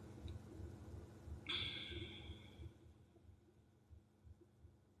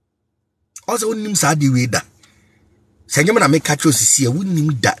 Ozo wonim sa de we da. Sanyem na me catch osisi e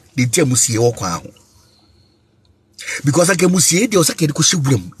wonim da de dia musie wo kwa ho. Because ake musie de osake de ko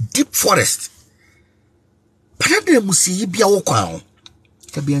hwewuram deep forest. Adena musie bia wo kwa ho.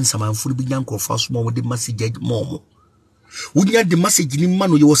 Kabian samanfuru bi nyankrofo asoma mo de message mo wonya de message ni ma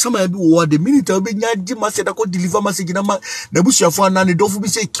no ye wo sama bi wo de minute obi nya di message da ko deliver message na ma na busuafo na ne dofu bi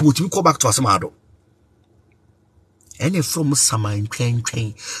say kimotimi call back to asama do any from saman twen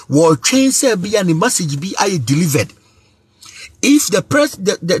wo twen say bi ya ne message bi aye delivered. If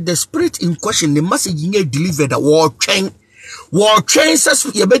the spirit in question the message nye delivered wo twen says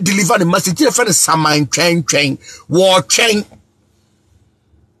ye be deliver the message the friend saman twen wo twen.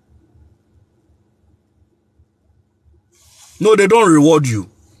 No, they don't reward you.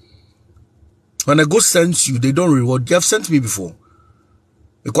 When a ghost sends you, they don't reward. They have sent me before.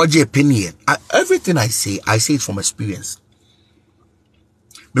 Because you're a penny. Everything I say it from experience.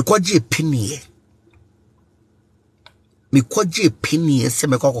 Because you're a penny. Because you're a penny. Say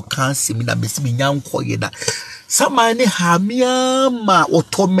me ko kan se mi na me se mi nyanko ye da. Sama ne ha mi ama o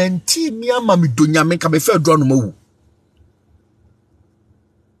tormenti mi ama mi donya me ka me fe dro no mawu.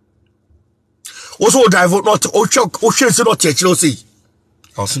 Also drive not ocean so not church no see.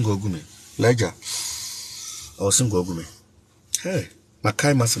 I was single gume. Ledger. I was single gume. Hey,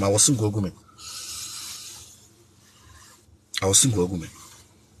 Makai Masam, I was single gume. I was single gume.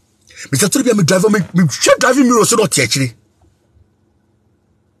 Mr. Toby, me driver me driving me so not church.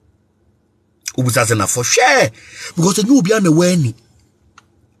 Ubuzazena for share because the new be an awareness.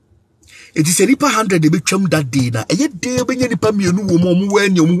 It is a ripa 100 they be chum that day na. Eye day be nipa mienu wo mo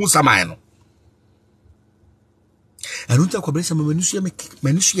wen yo mu saman no. And unta kwa bresa menusu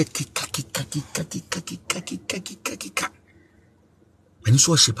ya kika.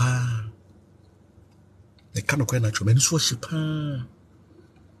 Menusu wa shipa. Nekano kwa nacho menusu wa shipa.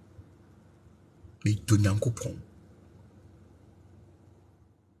 Me dunyanko pon.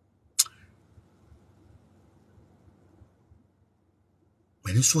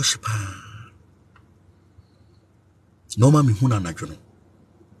 Menusu wa shipa. Noma mi huna na jono.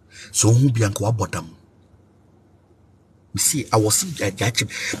 So hu bianka wa bottom. Me see, I was in Jachim.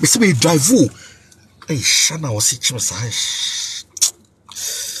 Me see me drive. Hey, Shana was it.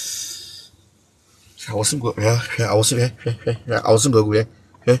 I wasn't go. Yeah, I wasn't. I wasn't go. Yeah,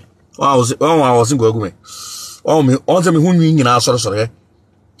 I wasn't go. Oh, me. All them who mean in our sorry.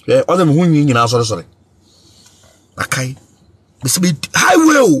 Yeah, all them who mean in our sorry. akai me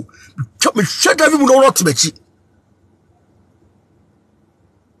highway o me shut everyone not to me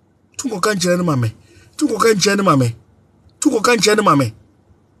tu ko kan jere mame tu ko kan jere mame tu ko kan jere mame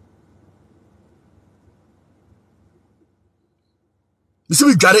me se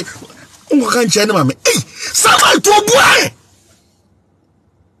me dware ko kan jere mame sama to boy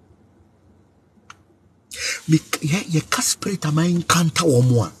me ye ka spirit amain kanta wo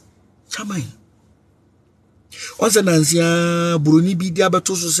mo a chamai once nansia buruni bi dia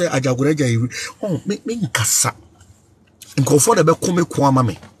beto so se ajagoreja yi me nkasa nkofo na be kome ko ama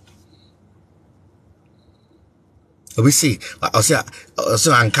me we say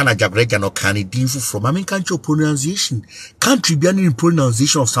also an kana jagoreja no kan din from I mean can't your pronunciation country be any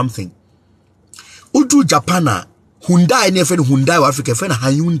pronunciation of something udu japana Hyundai ne fe Hyundai wa Africa fe na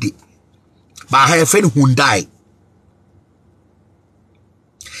Hyundai ba ha fe Hyundai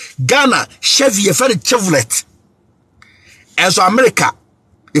Ghana Chevy ye fe Chevrolet and so America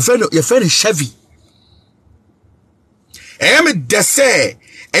ye fe Chevy I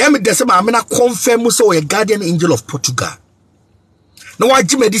am the ma amena confirm so a guardian angel of Portugal no wa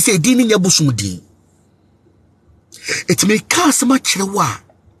jime di say din nya busum din it me cast much wa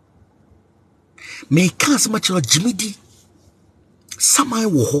me cast much jimidi samai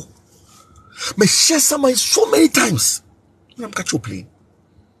wo ho me share samai so many times I'm catch up play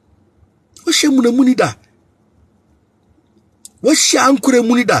what share munida what share ankure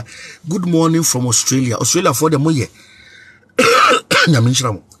munida good morning from Australia for the moye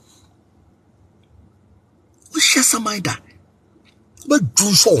Nyaminchram. We share some ida. But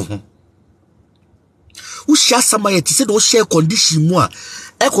do so. We share some ida. Said we share condition more.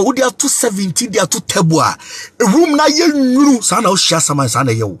 Eko we are 270, they are 2 tebua. A room na ye new. Sana we share some ida.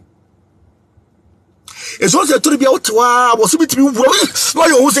 Sana ye. It's also to be out. Wow, was it to be? Why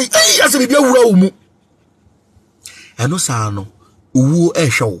you say? Hey, yes, it be a room. And no sano. Uwu e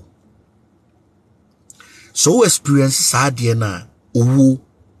show. So experience sad na. Owo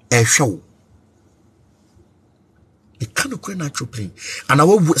e show e kan ko natural plane and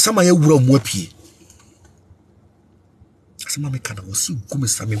awu sama ye wura mu apie sama me kan wo si gumi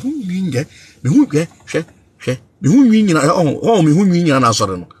same hu nwinge me hu hwe me hu nwinyi na me hu nwinyi na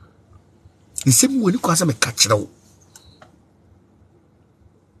asore no nsem woni ko asa me ka kire wo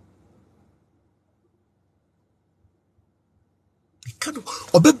e kan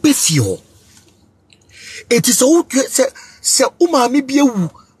obebe fie it is so se umami bi ewu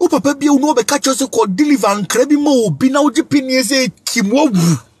o papa bi ewu no be catch us ko deliver ankra bi ma obi na oji pini se kimwo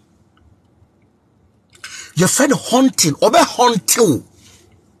wu your friend hunting obe hunting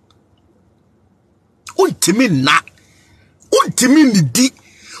untimi ni di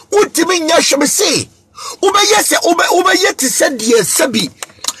untimi nya hweme se obe yese obe yeti se die sebi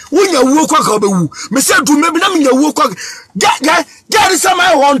wonya wuo kwa ka obewu me se du me na me nya wuo kwa ga some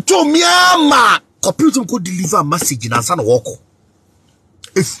my hunto mi ama computer could deliver a message in answer walk.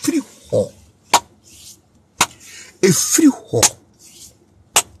 A free hall. A free hall.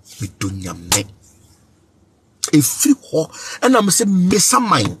 We do me. A free hall. And I'm saying, Miss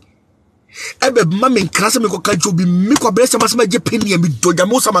Mine. Ebe mama nkrasa me koka jobi me kwa bless masama je penny and be doja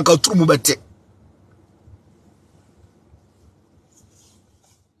mo sama ka tru mu bete.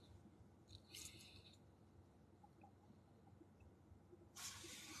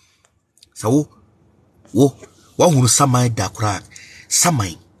 So wo hunu samai da kura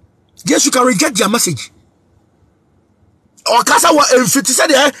samai yes you can reject your message o kasa wa emfiti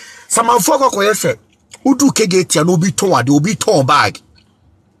said eh samanfo kokoye se udu kege tia no bi ton ade obi ton bag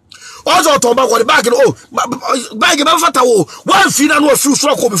ozo ton bag the bag no bag be fata wo one fina no afi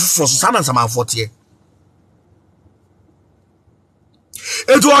so ko be fufo so samanfo tie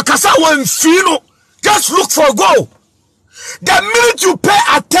edo akasa wa mfino just look for goal the minute you pay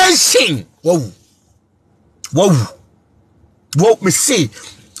attention Wow, me see.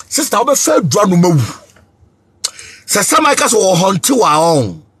 Sister, I be fair draw no mawu. Se sama ka so honti wa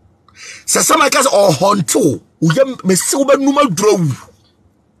on. Se sama ka so honti o. Uye me see wo be no ma draw.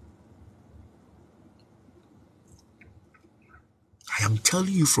 I am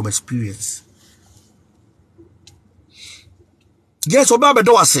telling you from experience. Yes, oba be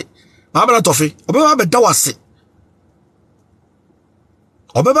do ase. Ma be na tofi. Oba be do ase.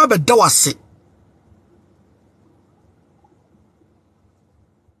 Oba be do ase.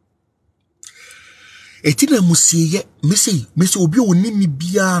 Etina musiye mesi obi oni mi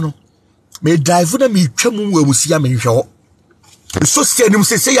bia no me drive na me twam wa musiya me hwe so say nim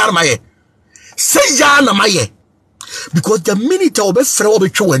say ya na maye because the minute I be frɛ wo be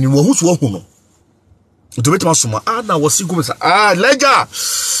twe wani wo huso wo hu no to betima soma na wo si gumisa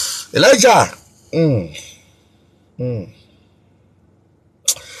Elijah On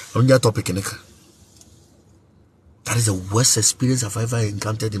that topic, that is the worst experience I've ever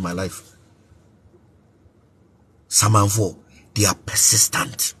encountered in my life. Some 4, they are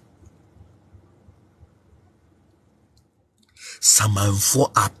persistent. Some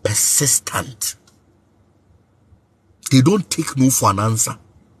 4 are persistent. They don't take no for an answer.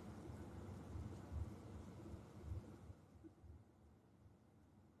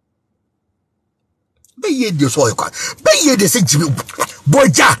 Be ye de so yakwa. Be ye de se Jimmy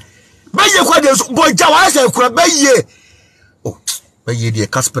boja. Be ye kwa de boja wa se kura be ye. Oh, be ye de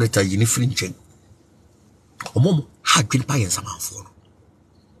casperita yini frinchen. Omomo ha dwen pa yen samanfo no.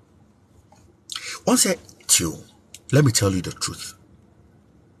 On say tio, let me tell you the truth.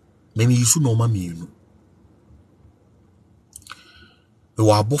 Maybe you should know me, you know. We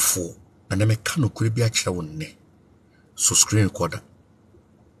were above and I can't could be a chair so screen recorder.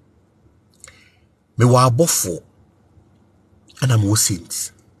 Me were above and I'm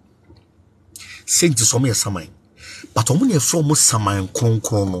saints. Saints is only a samai, but only a from samai and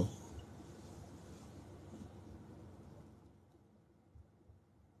chrono.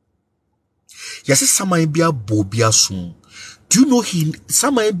 Yes, samai bia bobia sum. Do you know him?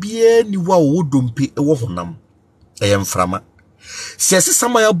 Samai bia ni wa wodumpe e wo honam. Eyem frama. Says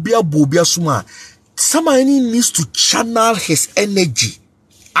samai bia bobia suma. Samai needs to channel his energy,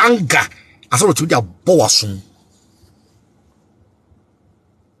 anger. As well to dia boasum.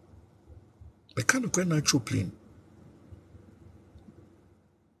 But can't go natural plane.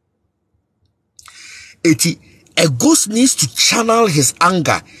 A ghost needs to channel his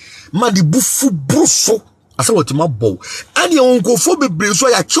anger. Madi bufu bruso. Asa what ma bow. And you won't go for be so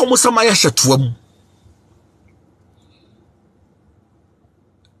ya chomo samaya shetwam.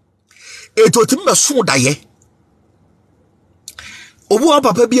 Eto timba so daye. Obu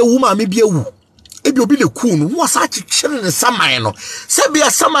papa bi ewu ma me bi ewu. Ebi obi le ku no wo sa chichire ne samaya no. Se bia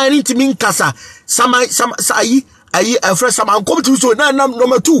samaya ni ntimi nkasa. Ayi afre samaya kom ti so na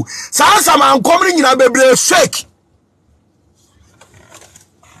number 2. Sa samaya kom ni nyina bebre fake.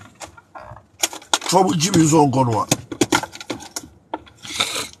 Trouble Jimmy is on Gonwa.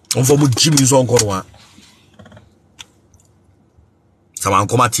 On for Jimmy is on Gonwa. Someone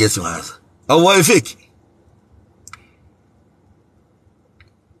come at yes, you has. Oh, what fake?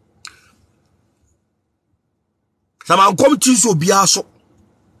 Someone come to so be aso.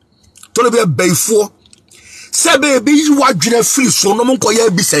 To be a bay for. Say, baby, you are general free, so no one call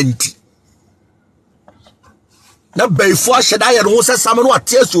you be sent. Na before should I know say some no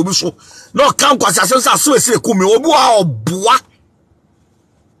tears obi so no kan kwasa so ese kumi obu a oboa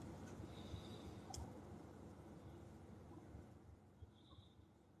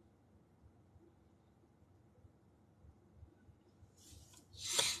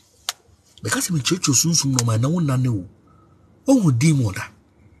because me checho sunsun no ma na wona ne wo hu demon da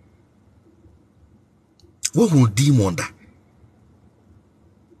wo hu demon da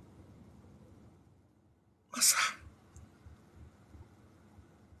masa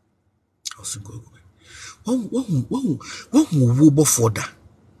One before that.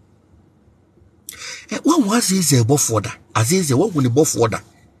 One was a before that. As is a one when the before that.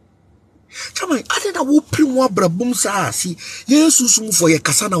 Chama, I didn't know what primo brabum sa see. Yes, for your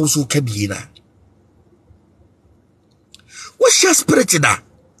casana was so cabina. What's your spirit that?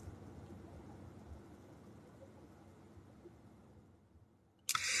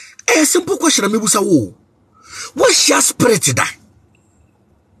 A simple question, Amibusa. What's your spirit that?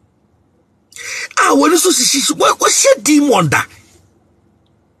 Ah, when you see what's your demon that?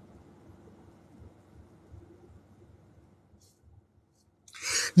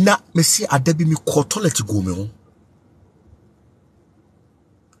 Na me see adabi mi ko toilet go me ho.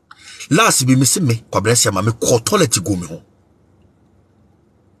 Last bi me see me kwabrese ma me ko toilet go me ho.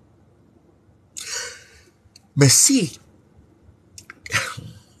 Me see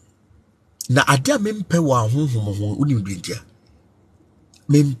na adia me mpe wa honhom ho unim bintia.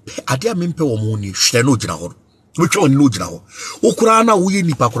 Mempe adia mempe wo mo ni hwe no gina ho wotwe woni no gina ho okura na wo ye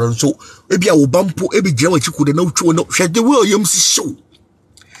nipa kora nso ebia wo bampo ebi gina wachiku de na wotwe no hwe de wo yem si show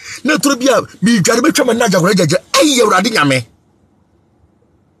na toro bia mi dware betwa ma na jagora jaja ayi urade nyame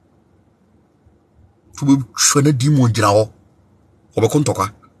to be hwe na di mo gina ho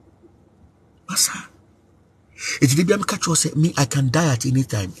obekontokwa asa it dey bia me catch say me I can die at any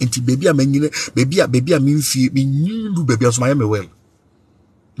time enti baby a manyine baby a me mfie me nyindu baby so ma me well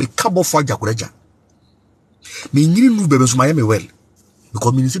me kabo for jakureja me nyini nu bebe so my me well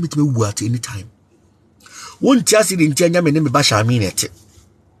because me say me wu at any time won ti ase de ntia nya me ne me ba sha me net.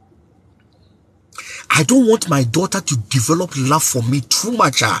 I don't want my daughter to develop love for me too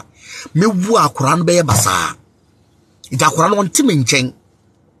much. Me wu akura no be basa Ita akora no onte me nchen.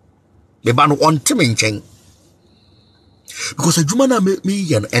 Me ba no onte me nchen. Because adwuma na me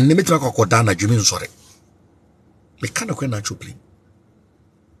ye no enne me tra kokoda na dwumi nsore. Me kana kwen na chopli.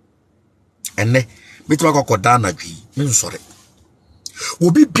 Enne me tra kokoda na dwi me nsore.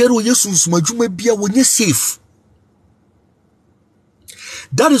 Obi biara yesu sumadwuma bia wonye safe.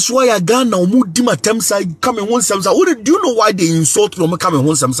 That is why I got now moody my temps I come in one semsa. What do you know why they insult no come in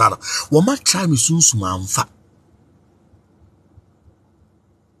one semsa? What my time is soon sumamfa.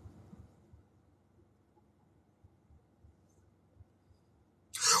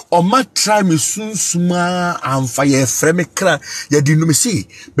 Or my time is soon suma and fire frame cra. Ya didn't me see.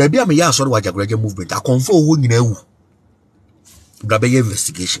 Baby, I'm a yas or what a graduate movement. I confirm who you Grabe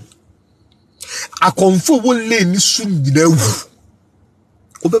investigation. I confirm one lane soon you know.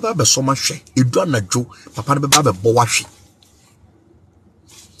 Obeba be so mahwe edu anajo papa ne beba be bo wahwe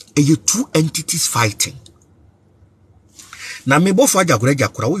eye two entities fighting na me bofo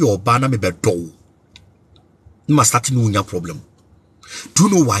agakura wo ye oba na me be do ma start no nya problem. Do you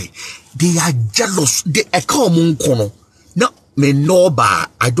know why? They are jealous. They come on no me no ba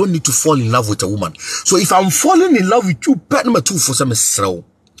I don't need to fall in love with a woman. So if I'm falling in love with you, pet number 2 for some srow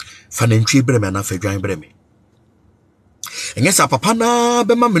fanentwe breme na fadwan breme. And yes, papa na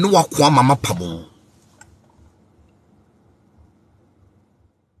be ma me no wakwa mama pamo.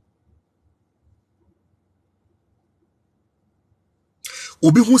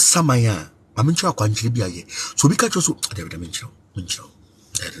 Obi hu samaya, ma menchira kwanchiri bia ye. So obi ka cho so David menchira.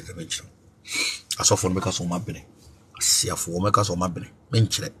 Asofo no meka so ma bene. Asiafo meka so ma bene.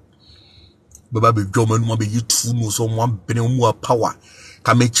 Menchire. Baba be dwoma no ma be yitu no so mo bene mu power.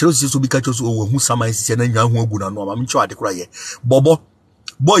 Ka me chiro so bi ka cho so hu samaya sisi na nya hu agu na no ma menchira ade kura ye. Bobo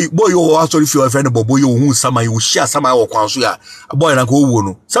boy yo sorry for your friend bobo yo hu samaya wo share samaya wo kwan so ya. Boy na ko wo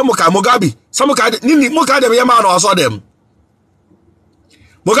no. Samuka Mugabe, samuka nini muka dem ye ma no so dem.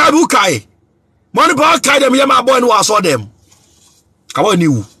 Mugabe ukai. Money ba kai dem ye ma boy no so dem. Kawa ni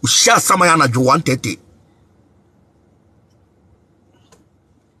u share samaya na jo 130.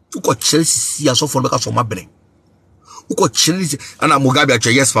 Uko Chelsea ya so for meka so ma bene. Uko Chelsea ana Mugabe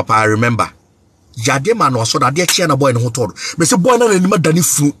ache yes papa I remember. Jade man was so that they chia na boy no hotodo. Me say boy na na nima dani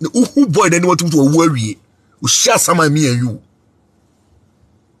funu. Who boy na nima tutu owu awie. U share samaya me and you.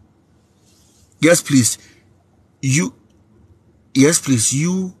 Yes please. Yes please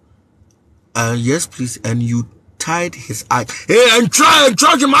you yes please and you tied his eye. Hey, and try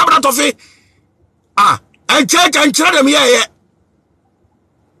him out of it. And try them here.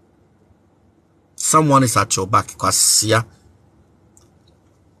 Someone is at your back, because yeah.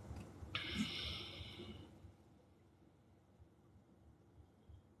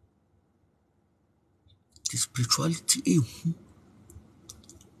 The spirituality,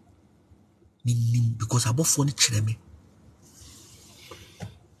 because above phone me.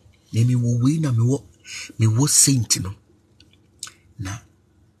 Me wo we na me wo saint no. Na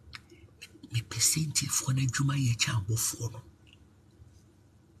me percent for na dwuma ye cha abofo no.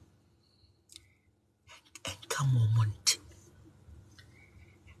 Come on monte.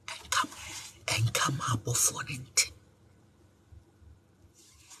 Come abofo nte.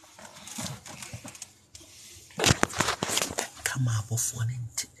 Come abofo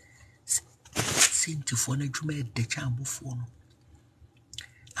nte. Saint for na dwuma ye de cha abofo no.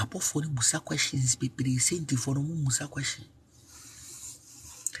 Abofo no musa questions bebre saint for no musa question.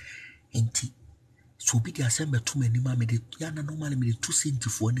 Enti so bi di asem beto mani ma me de ya na normal me de 2 saint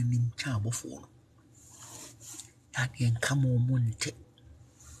for na nim cha abofo no. Ya de come on monte.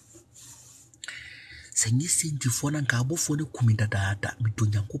 Senyi saint for na nka abofo no kumi dadaada me do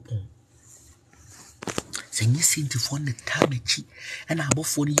nyankopon. Senyi saint for na tamechi na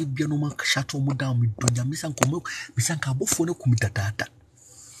abofo no ye bia no ma shato mu down me do nyamisa nkomo misanka abofo no kumi dadaada.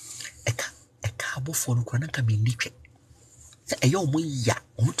 Eka abofo no kwana nka me nitwe. Se eyo mo ya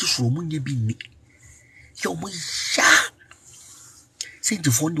o to so mo nya bi ni. Yo mo ya. Saint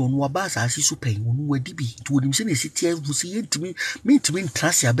for no no abasa asi so pen no wadi bi. To wonim se na sitie vusi yentimi mentimi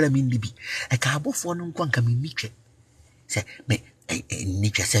ntrase abra me ndi bi. Eka abofo no nkwa nka me nitwe. Se me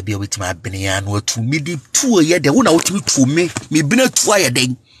nitwe se bia wetima abene ya no atu me di tuo ye de wo na wotimi tuo me bina tuo ye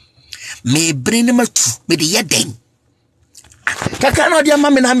den. Me bene ma tu me de ye den. Kaka na dia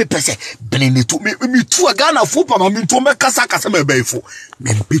mama na me pese bene tu me tu aga na fu pa ma me tu me kasa me beifo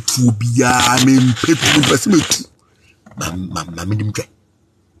me mpetu bia me mpetu pese me tu ma me dim twa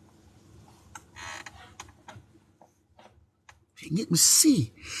me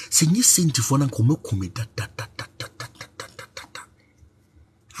see senyi sentifo na ko mekumi da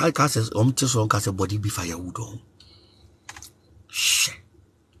how ka says so ka say body be firewood on she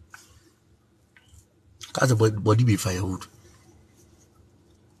That's a body be firewood.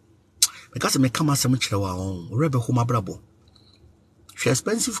 Because I come as a much rebel home brabo. She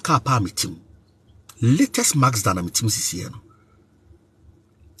expensive car permit. Latest max than a team here.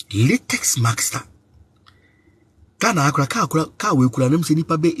 Latest max that. Kana akra car we could name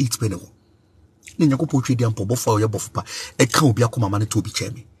nipa be 8 penny. Nenya ko potwe dia mpo bofo ye bofopa e ka obi akoma mane to obi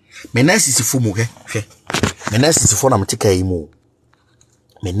cheme. Me na sisi fo mu hwe. Me na sisi fo na mteka yi mu.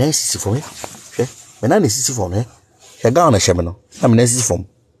 Me na sisi fo hwe. Me na sisi fo hwe. Hwe ga na hye no. Na me na sisi fo.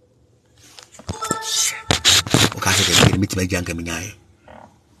 O ka se de mitima janga me nyae.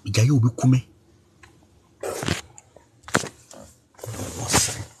 Ijaye obi kume.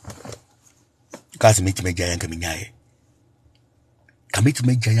 Kasi mitima janga me nyae. Kamiti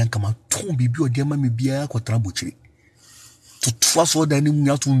me giant kama ton bibi odiama me bia ko trabochiri to twa so da ni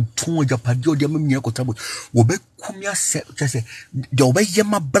munya to ton japade odiama me nya ko trabo wo be kumia se chese de wo be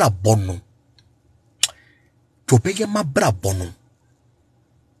yema bra bono to be yema bra bono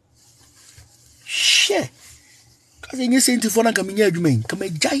she kasi nye senti fona kama nya adwuma kama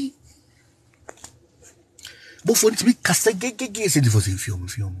jai bo foni ti bi kasa gegege senti fo se film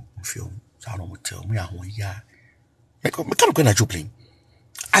sa no mo tell me ahon ya me can't go na joplin.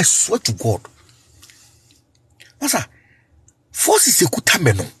 I swear to God. Masa, forces ekuta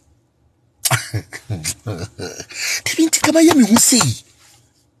meno. Tibinti kama yemi husei.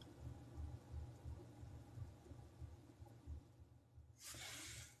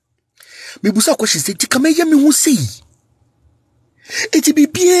 Me busa kwa shise ti kama yemi husei. Eti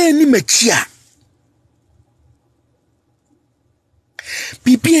bibie ni mechia.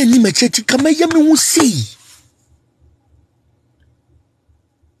 Bibie ni mechia ti kama yemi husei.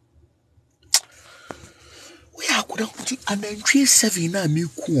 I could have an entry 7 na me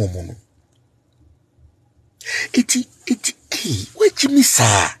kuomo. Iti what you miss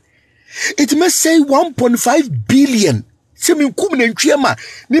it must say 1.5 billion. Se me kum na entry ma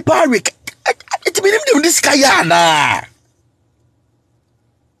ni parik. It mean dem this kaya na.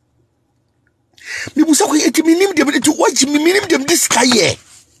 Me busa ko it mean dem it what me mean dem this kaya.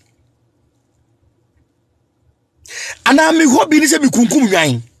 Ana me hobi ni se me kunkum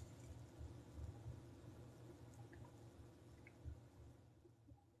nwan.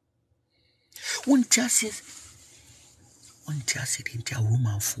 One just into a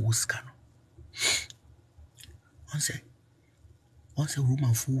woman fools can. Once a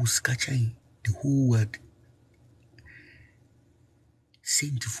woman fools catching the whole word.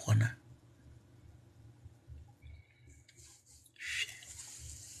 Saint Fona.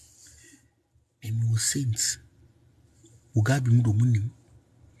 Emi was saints. Ugabi mudo munim.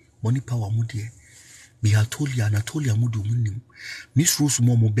 Money power mudie. Me Anatolia mudo munim. Miss Rose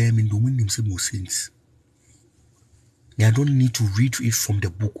Momo bear me dominim se mo saints. I don't need to read it from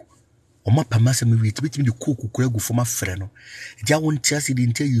the book. Or my pamasa me read me the cook go for my friend. Dia won't tell you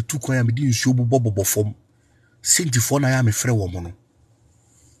didn't tell you two coin me didn't show bobo form. Saint Fona I am a friend woman.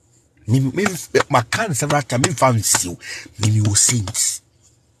 Me my can several times me found you. Me was saints.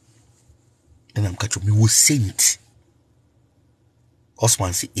 And I'm catching me was saint.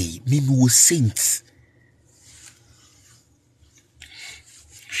 Osman say, me was saints.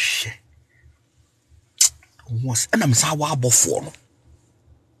 Shit. Was and I'm so wabo for no.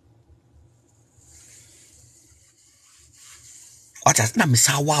 What has na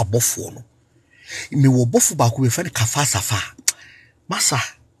misa wabo for no? Me wo bofu ba ko be fa kafa safa. Masa.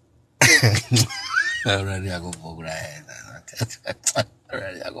 Already I go for right.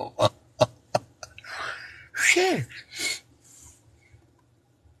 Already I go for. Shit.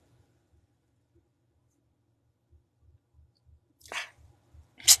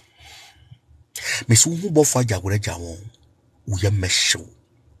 Miss who bofa jagore jawon uye mesho.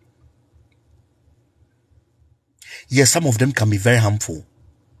 Yes, some of them can be very harmful.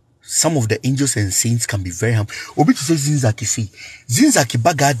 Some of the angels and saints can be very harmful. Obi to say zinzaki see. Zinzaki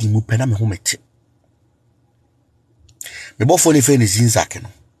bagadi mu pena me homete. Me bofo ne fe ne zinzaki no.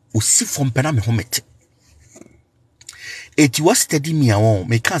 O si from pena me homete. Eti was steady me awon.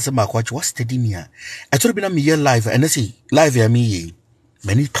 Me kan se ba kwa was steady me a. I told be na me here live and I say live ya me ye.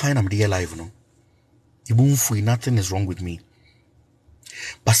 Many kind am there live no. Nothing is wrong with me.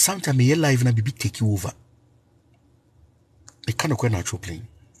 But sometimes my life na be take you over. It kind of quite natural playing.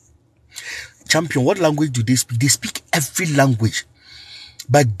 Champion, what language do they speak? They speak every language.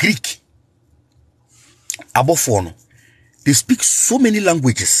 But Greek, above all, they speak so many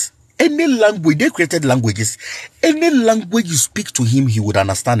languages. Any language, they created languages. Any language you speak to him, he would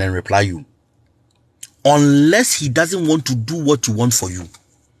understand and reply you. Unless he doesn't want to do what you want for you.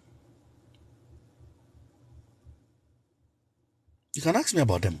 You can ask me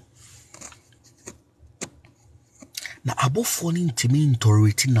about them. Na abofo ni ntimi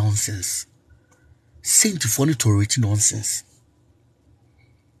tolerate nonsense. Saint for tolerate nonsense.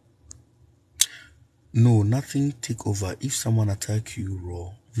 No, nothing take over. If someone attack you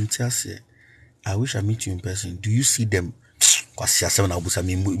raw, I wish I meet you in person. Do you see them? I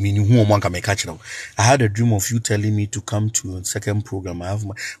had a dream of you telling me to come to a second program. I have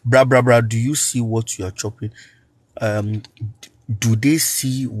my bra. Do you see what you are chopping? Do they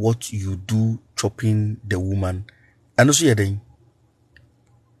see what you do chopping the woman? And also you're doing.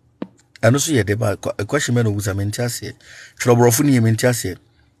 And also you're a question man was a mentor said.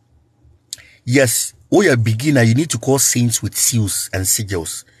 Yes, oh you're a beginner, you need to call saints with seals and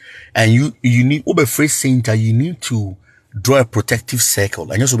sigils. And you need over phrase saint, you need to draw a protective circle.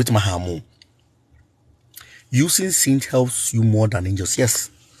 And just a bit my using saint helps you more than angels. Yes.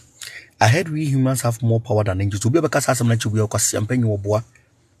 I heard we humans have more power than angels. To be able to cast some boy.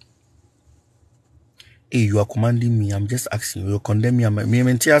 Hey, you are commanding me. I'm just asking. You're condemning me.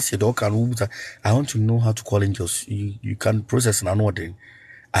 I want to know how to call angels. You can process and order.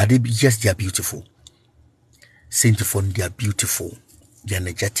 Are they? Yes, they are beautiful. Sanctified, they are beautiful. They are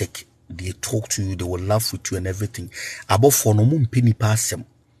energetic. They talk to you. They will laugh with you and everything. Above for no moon penny pass them.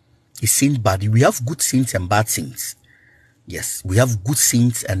 It's saint body. We have good saints and bad saints. Yes, we have good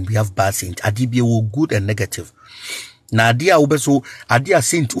saints and we have bad saints. Adibia will good and negative. Na adia ubeso adia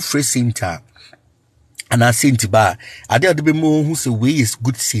saint ufre sainta. And I saint ba adia de be mo who say we is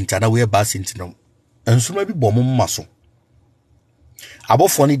good saint and we bad saint no. And so maybe bomb maso.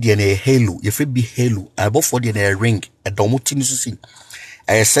 Above for ni a halo, if it be halo, above for a ring, a domotin see.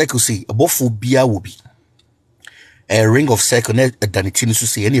 A circle say above for bia will be a ring of circle a danitin to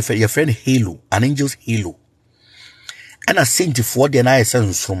say any your friend halo, an angel's halo. And I saint for the night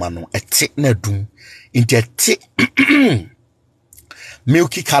sense from a tick na doom into a tick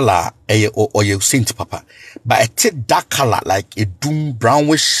milky color or your saint papa, but a tick dark color like a doom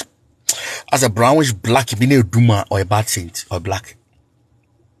brownish as a brownish black being a doomer or a bad saint or black.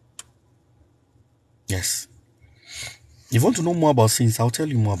 Yes. If you want to know more about saints, I'll tell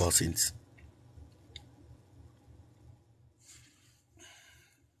you more about saints.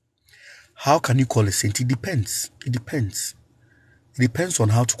 How can you call a saint? It depends. It depends. It depends on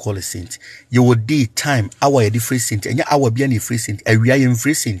how to call a saint. Your day, time, hour, a different saint, and your hour be a free saint, a real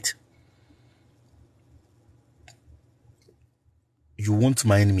free saint. You won't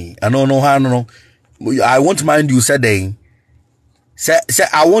mind me. I don't know how. No. I won't mind you. Said they. Say.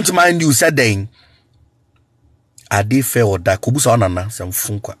 I won't mind you. Said they. Are they fair or that? Kubusa onana some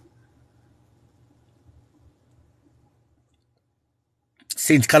funkwa.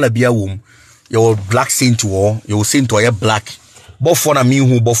 Saint Calabia womb. Your black saint war. Your saint or your black. But for na me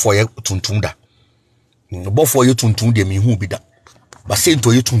who but for you tuntunda. But for you tuntum de me who be that. But saint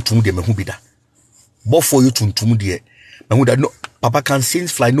or you tuntum de me who be that. But for you tuntum de me who that no. Papa can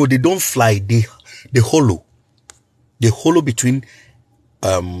saints fly? No, they don't fly. They hollow. They hollow between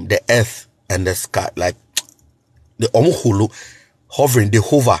the earth and the sky like. The hollow hovering, they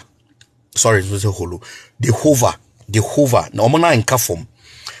hover. Sorry, it was a hollow. They hover. No, I'm not in form.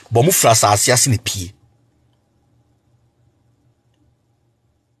 But mu frasa asiasi ni pie.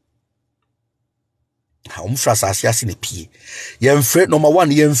 How mu frasa asiasi ni pie. You're afraid number one.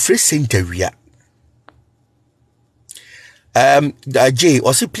 You're afraid saint area. Jay,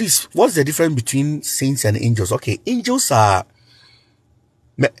 also please, what's the difference between saints and angels? Okay, angels are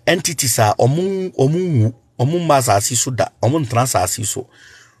entities are Omumba so that omun trans so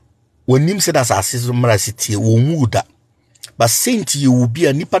when him said as so marasiti womuda but saint you will be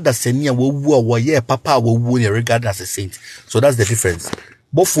a nipa that senia wo ye papa wo regard as a saint, so that's the difference.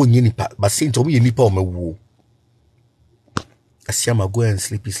 Both for nipa but saint omu nipa omewu asiama go and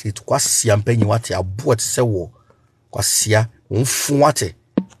sleep kwasi ampenyi wate abo ate se wo kwasia unfu wate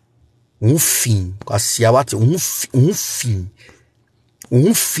unfin kwasia wate unfin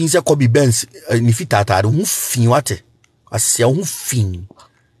unfinze kobi bens ni fitata unfin wate asia unfin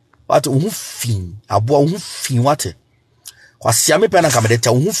wate unfin abo unfin wate kwasia me pena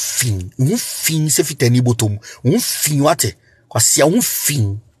kamedeta unfin se fitani botom unfin wate kwasia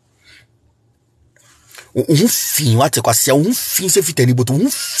unfin wate kwasia unfin se fitani botom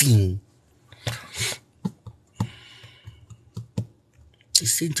unfin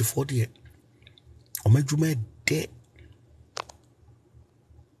it's saint for the omedwuma de.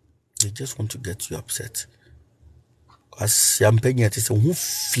 They just want to get you upset. Because I'm paying it is a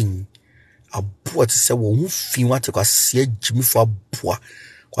woofing. A boy to say, well, woofing what I see Jimmy for a boy.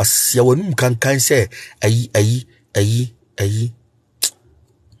 Because you can say, aye.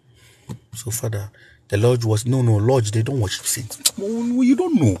 So, Father, The lodge was no lodge. They don't worship saints. You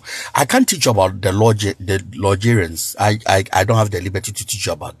don't know. I can't teach you about the lodge, the Lodgerians. I don't have the liberty to teach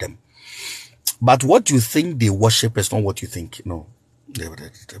you about them. But what you think they worship is not what you think. No.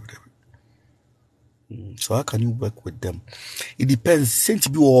 So how can you work with them? It depends.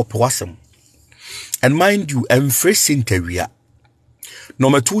 Saint be or person. And mind you, I'm fresh saint area.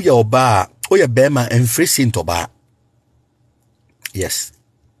 Number 2 ya oba, o ya bema and fresh saint oba. Yes.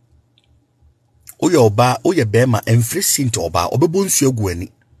 Oya oba, oya bema, enfre saint oba, obebo nsu egu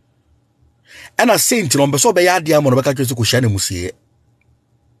ani. And a saint no beso be ya dia mo no beka twese ko hia na musie.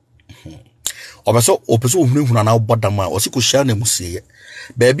 Obeso ohunhuna na obodam a osi ko hia na musie.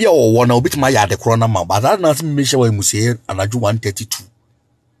 Ba bia wo na obitima ya de kro na ma, but that na me hia wa musie anaju 132.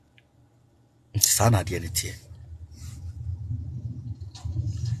 Sana de tie.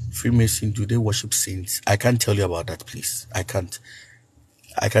 Freemason, do they worship saints? I can't tell you about that, please. I can't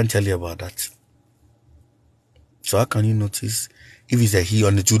tell you about that. So how can you notice if it's a he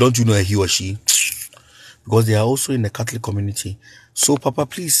or the two? Don't you know a he or she? Because they are also in the Catholic community. So Papa,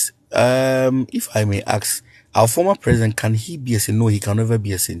 please, if I may ask, our former president, can he be a saint? No, he can never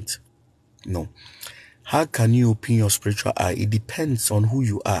be a saint. No. How can you open your spiritual eye? It depends on who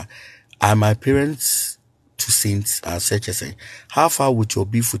you are. Are my parents two saints as such as saying? How far would your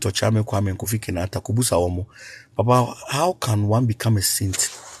beef with Ochame Kwame and Kofi Kenyatta Kubusa Omo? Papa, how can one become a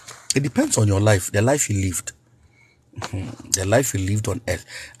saint? It depends on your life, the life you lived. The life he lived on earth.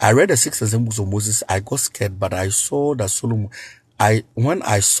 I read the 6 examples of Moses. I got scared, but I saw that Solomon. When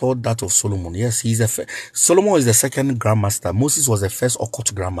I saw that of Solomon, yes, Solomon is the second grandmaster. Moses was the first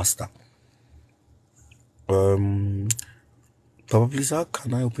occult grandmaster. Papa, please, how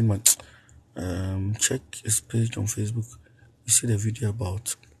can I open my check his page on Facebook? You see the video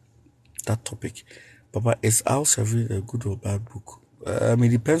about that topic. Papa, is House Every a good or bad book? It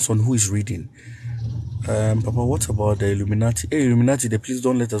depends on who is reading. Papa, what about the Illuminati? Hey, Illuminati, please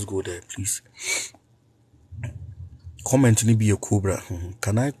don't let us go there, please. Comment to be a cobra.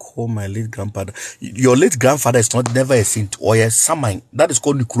 Can I call my late grandfather? Your late grandfather is never a saint or a shaman. That is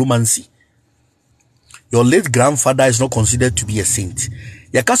called necromancy. Your late grandfather is not considered to be a saint.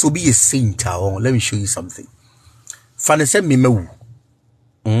 Yakas will be a saint. Let me show you something. Fanese Mimewu.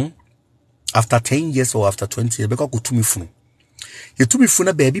 After 10 years or after 20 years, because go to me fun. You to me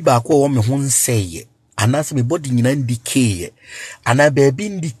fun baby back or me hon say. And as my body in decay, and I baby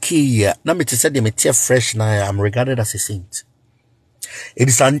in decay, now me to say them tear fresh now I'm regarded as a saint. It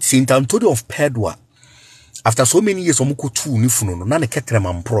is Saint Antonio of Padua. After so many years, omuko tu nifuno, na ne ketrema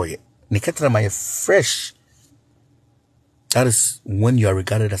employe, ne ketrema fresh. That is when you are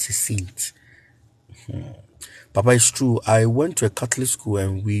regarded as a saint. Papa, it's true. I went to a Catholic school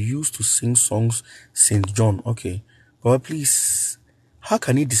and we used to sing songs Saint John. Okay, Papa, please. How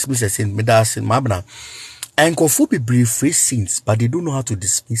can he dismiss a saint? Medicine, Mabna. And Kofu be brave free saints, but they don't know how to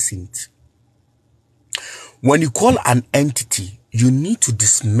dismiss saints. When you call an entity, you need to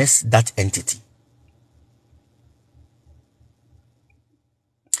dismiss that entity.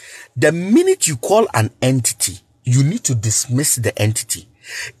 The minute you call an entity, you need to dismiss the entity.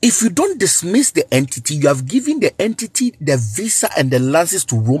 If you don't dismiss the entity, you have given the entity the visa and the license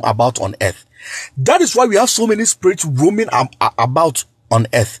to roam about on earth. That is why we have so many spirits roaming about on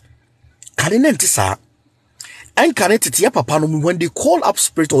earth. And when they call up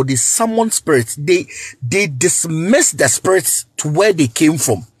spirit or they summon spirits, they dismiss the spirits to where they came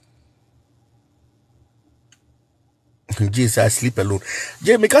from. Jesus, I sleep alone.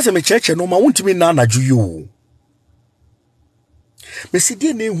 Because I'm a church and no man won't me nana you. Me see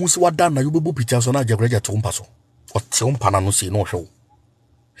the name who's what done na you be pictures on a jagreja to umpaso. Or Timpana no see no show.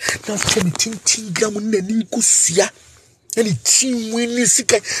 Now tell me tin gram ninkusia. Any team winning sick.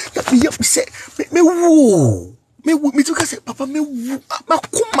 That me up say me woo. Me to say papa me woo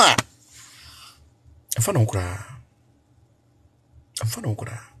makuma. I'm fan okra.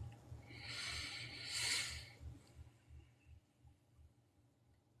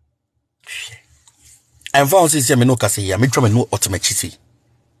 I'm found say me no kase ya me twa me no otomachi.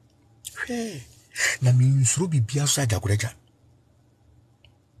 Na me nsuro bibia so agagoreja.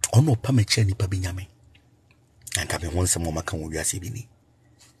 Ono pa me che nipa binyame. Anka me won sem maka wo wiase bi ni.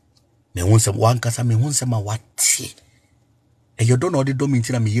 Me won sem wan kasa me won sem awate. E you don't know the dominant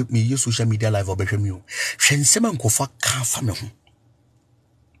na me use social media live obehwe mi o. Hwe nsem ankofa ka fa me ho.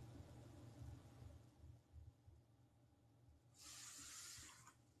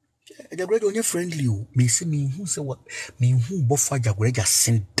 Jagreja onye friendly o. Me say me hu say what me hu bofa Jagreja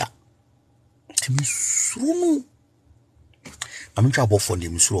senda. Ti me suru no. I'm try bofo ni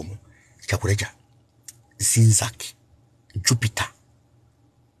me suru mo. Jagreja Zinzak, Jupiter,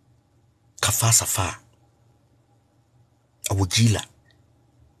 Kafa Safa, Awujila,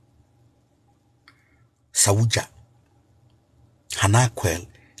 Sawuja, Hanakwel,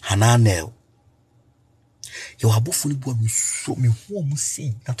 Hananel. You have both fully born me so me who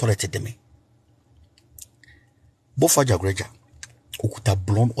see not already to me. Bofa Jagreja, Ukuta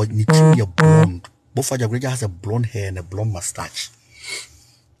blonde or Nigeria blonde. Bofa Jagreja has a blonde hair and a blonde mustache.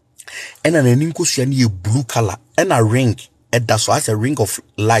 And an eninko shani a blue color and a ring. And that's why it's a ring of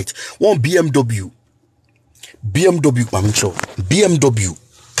light. One BMW, BMW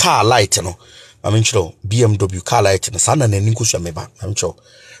car light, you know. BMW car light, and son and eninko shameba. I'm sure.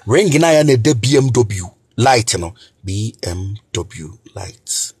 Ring in I and the BMW light, you know. BMW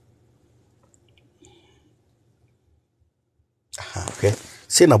lights. Okay.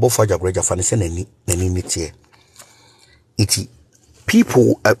 Say na bofa Jagreja fan say nani tie. Iti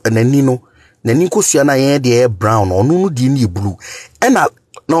people nani no nani kosia na yen de brown or no di ni blue. And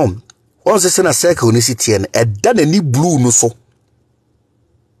no once say na circle ni tie na eda nani blue no so.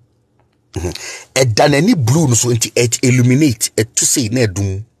 Eda nani blue no so nti it illuminate it to say na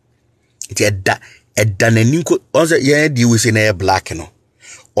edum. Nti eda nani ko once yen di we say na black no.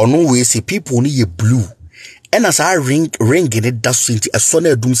 Ono we say people ni ye blue. And as I ring in it, that's a son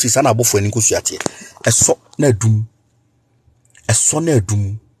of doom, says an above for any cushiati. A son of doom. A son of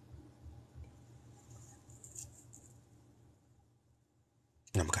doom.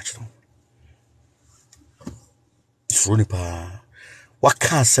 I'm catching. It's running pa. What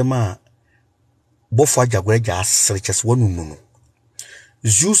can't say, ma? Bofa Jagreja searches one no.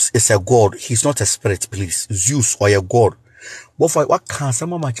 Zeus is a god, he's not a spirit, please. Zeus or a god. Bofa, what can't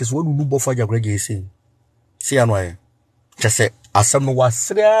some matches one no Bofa Jagreja is saying? See anway. Just say asam no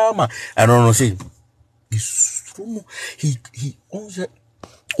wasrama. I don't know say. He owns it.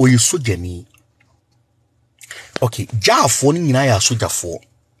 Or you so Jenny. Okay, ja phone in I soldier for.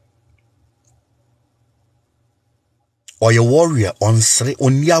 Or your warrior on sre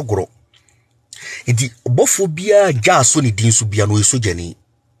on yagro. Inti bofobia ja so ni din so bia no so Jenny.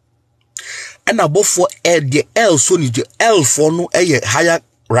 And above for the L so ni the L for no higher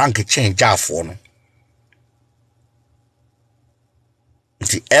rank change ja for no.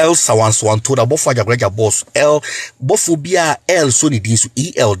 The L sawan to the Bofa Jagreja boss L bofobia L so ni dinsu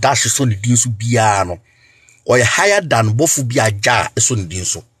EL dash so ni dinsu bia no or higher than bofobia ja so ni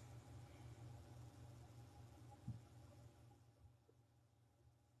dinsu.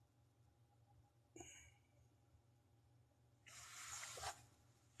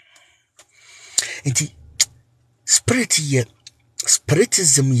 Inti spiritism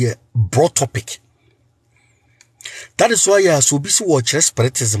ye broad topic. That is why you are so busy watching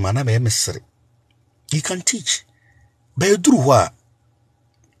spiritism and I'm a mystery. You can teach. But you do what?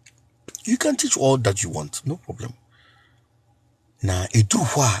 You can teach all that you want, no problem. Now, you do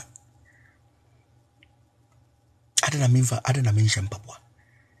what? I don't mean Shampapa.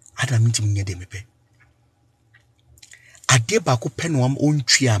 I don't mean to me de mepe. I dare back pen one own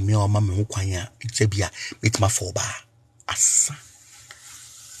tree and me or mamma who quanya, it's a beer, with my four bar. Asa.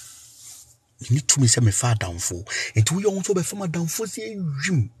 You need to me say me far downfall. And to you also be from a downfall, say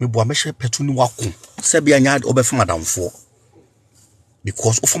you me boa measure petuni waku. Sebia nyad obe from a downfall.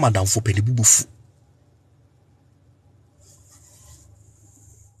 Because of my downfall penny bufu.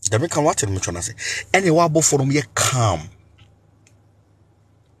 The American water me tryna say. Any wabo for me calm.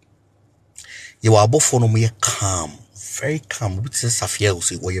 You are both for me calm. Very calm. Which is Safia will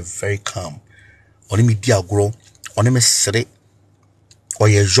say, or you're very calm. Only me dear grow, only me sere, or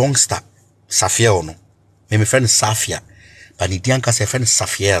you're youngster. Safia or no. My friend Safia. But Nidianka say friend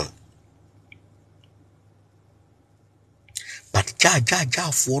Safiel. But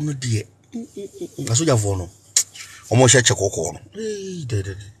ja for no dear. I saw your phone. Almost check on.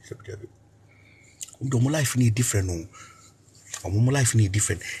 My life need different. No. My life need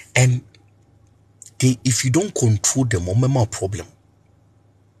different. And if you don't control them, my problem.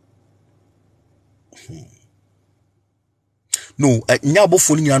 No, nyabo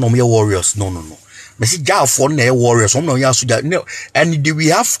phone you no me warriors. No. Me see ja phone na warriors. No ya soldier. No, and we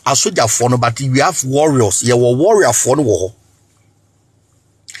have a soldier phone, but we have warriors. Yeah, warrior phone wo.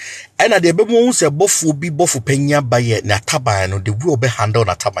 And at the bemo say bofu bi bofu penya baye na taban no the way obe handle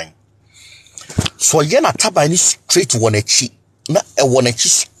na taban. So ye na taban is straight one echi. Na e one echi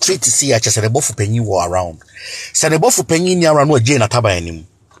straight see ya chese the bofu penyi wo around. Say the bofu penyi ni around no je na taban nim.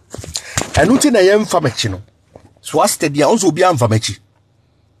 Enu ti na ye mfa mechi no. So I said, "Yeah, also be anfamachi.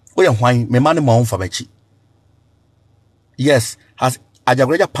 Oh, yeah, why me man ma anfamachi? Yes, has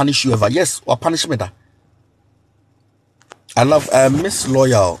Ajagreja punish you ever? Yes, or punish me that. I love Miss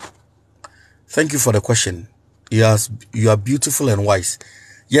Loyal. Thank you for the question. Yes, you are beautiful and wise.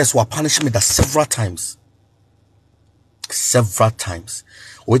 Yes, or punish me that several times. several times.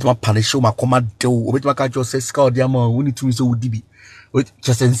 Wait my punish my command do wait my catch your say scout diamond we need to so dibi. Wait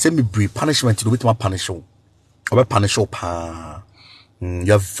just send me brief punishment to wait my punish you. Obe punish you pa.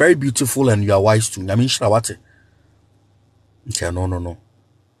 You are very beautiful and you are wise too. I mean what? Okay, no.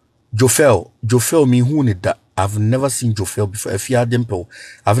 Jofel me who need that. I've never seen Jofel before. If you are dimple,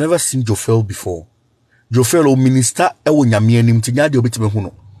 I've never seen Jofel before. Jofel o minister ewo nyame anim tinya de obetime hu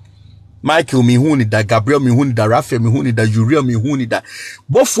no. Michael me who need that, Gabriel me who need that, Raphael me who need that, Uriel me who need that.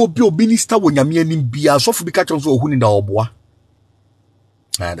 Bofo bi o minister wo nyame anim bia so fu bi ka chon so who need that oboa.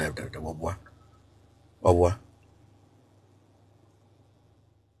 Ah da oboa. Oboa.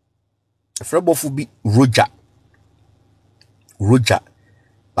 Efre bofo bi Roger.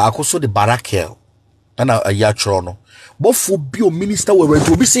 Ba ko so de Barakel. Ana ayatro no. Bofo bi o minister we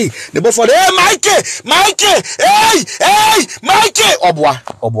to be say the bofo hey Mikey hey Mikey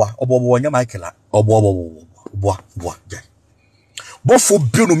oboa nya Michael oboa yeah. Bofo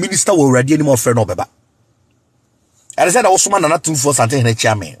bi no minister we ready any more friend no beba. I said I was man na 24 something na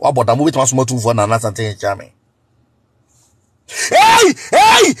chiame wa boda mo bitwa so 24 na something chiame. Hey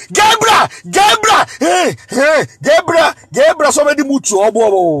Gebra hey Gebra so many mutu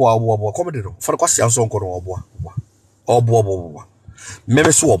oboa come dey no for kwase anso nko no oboa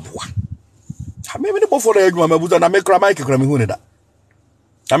meme so oboa ha meme ne bofo na adwuma mabuta na me kra Mike kra me hu ne da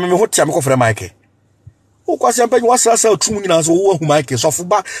na meme ho tia me ko frɛ Mike o kwase ampanyi wasrasa otum nyina so wo hu Mike sofu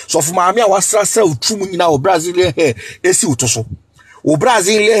maame a wasrasa otum nyina o Brazil he esi utoso o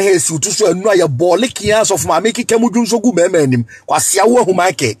Brazil he esi utoso anu aye bole kia sofu maame kikemu dwunso gu meme anim kwase wo hu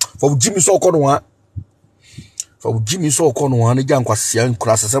Mike for Jimmy so kono ha ne gyan kwase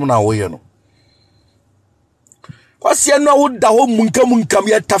nkura sesem na wo ye no kwase no wo da ho munkam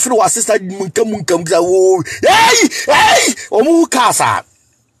ya tafiri wa sister munkam za wo hey omu kasa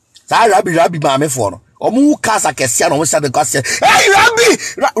sa rabi maame fo no omu kasa kese na omu sa de kwase hey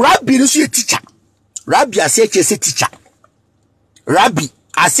rabi no so ye teacher rabi ase teacher rabi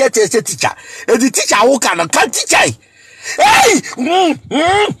ase teacher e di teacher wo kan teacher hey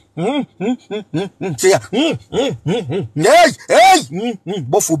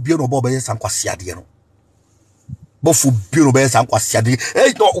bofo bio no boba ye san kwase ade no bofo bio be san kwase ade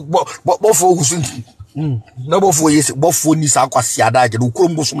no bofo husun na bofo yes bofo ni san kwase ade age no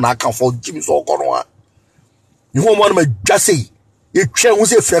kurom bosum na aka fo Jimmy so kono a ni ho mo na madwase e twa hu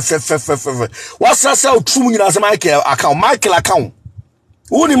se fe wasasa otum nyina se Michael account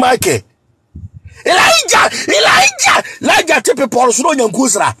woni Michael Elijah tepe poro so no nyanku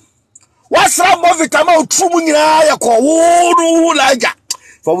sra wasra mo vitama otum nyina ya ko wo Elijah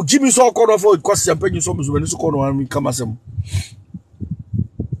for Jimmy so kono for kwase ampanyi so muso bani so kono an kama sem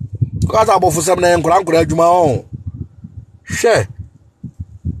kwata abofo sem na nkura adwuma o hwe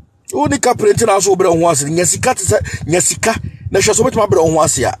woni ka print na so obere ho ase nyasika na hwe so betima bere ho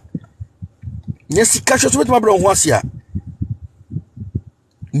ase a nyasika hwe so betima bere ho ase a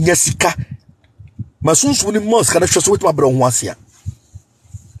nyasika masunsu ni mos kana hwe so betima bere ho ase a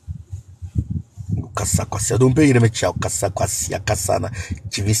kasa kwase don pe yire me cha kasa kwase kasa na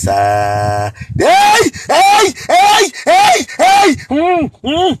chivisa hey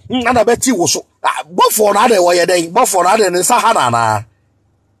ana beti wo so bofo na de wo ye den bofo na de ne sa hana na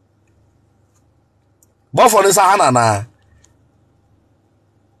bofo ne sa hana na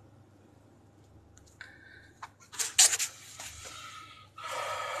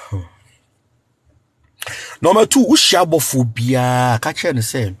number 2 wo hia bofo bia ka che ne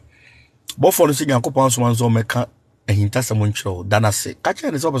se bofo no se Yankopon so manzo meka ehinta se monchiro danase ka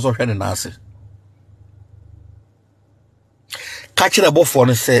che ne se obeso hwe ne na ase ka che ne bofo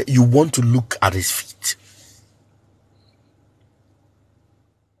no say you want to look at his feet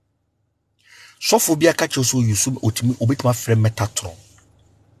so phobia ka che so yusu otimi obetima frɛ metatron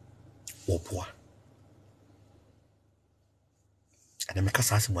oboa ana meka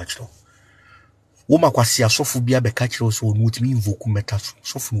sa ase monchiro woma kwase asofo bia be ka kire so onu otimi invoke metatron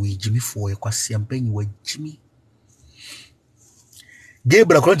sofo we Jimmy for e kwase ampanyi wa Jimmy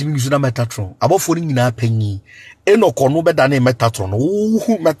Gabriel kwanti mi na metatron abofo ni nyina apanyi enoko no be da na metatron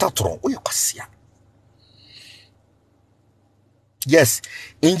wo metatron wo kwase. Yes,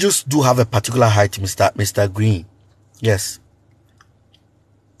 angels do have a particular height, Mr. Green. Yes,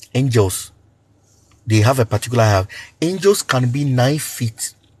 angels, they have a particular height. Angels can be 9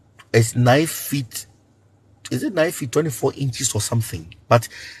 feet. It's 9 feet. Is it 9 feet 24 inches or something? But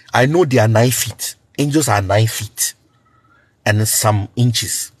I know they are 9 feet. Angels are 9 feet and some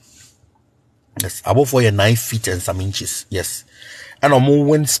inches. Yes, above for 9 feet and some inches. Yes, and omo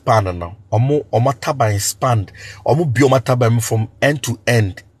wind span now. Omo turbine span. Omo bioma turbine from end to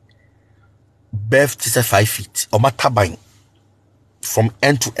end. Birth is 5 feet. Or my tabine from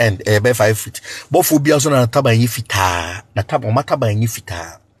end to end, about 5 feet. Both will be also na tabine fita. Na tab or my tabine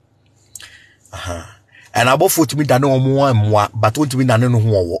fita. And I both to me that no more, but want to be done in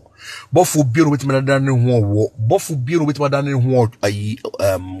who. Both will be with me than who. Both will be with me than who.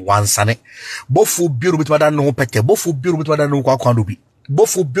 One sonnet. Both will be with me than no pete. Both will be with me than no quandubi.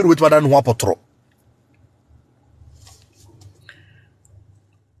 Both will be with me than no potro.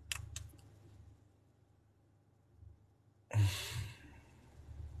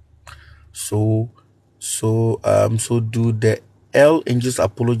 So do the L angels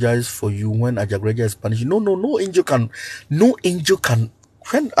apologize for you when Ajagreja is punishing? No angel can.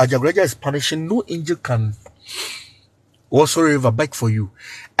 When Ajagreja is punishing, no angel can whatsoever beg for you.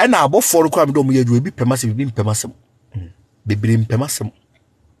 And now, about for the crime, don't you be permissive, be permissive, be permissive.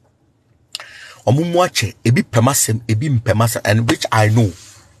 Omumwache, a be permissive, and which I know.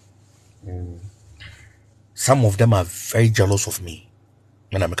 Some of them are very jealous of me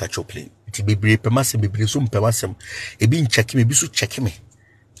when I make a choplane. It be brave permissive, be some permissive, a being checking me, be so checking me.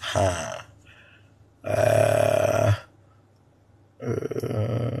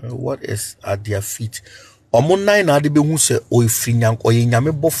 What is at their feet? Omon nine are the be who say, oh, if or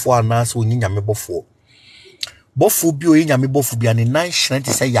yame bofo and as when yame bofo. Bofu bio yame bofu be an 9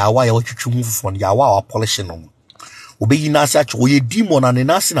 say yawa or chuchu from yawa or polishing on. Obey nasach or ye demon and a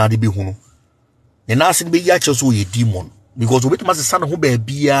nasin are the be who. The nasin be yachos or ye demon. Because we must son who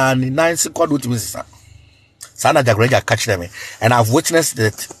be an 9 second with Mrs. Sana Jagreja catch them, and I've witnessed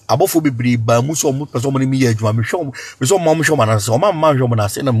that above will be by Muso Musomani me a drum show, with some mom showman and so my man showman and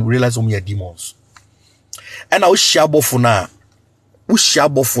them realize me are demons. And I was shabofuna,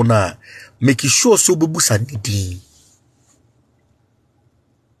 make sure so bubus and D.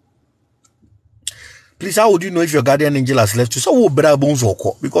 Please, how would you know if your guardian angel has left you? So we'll better bones or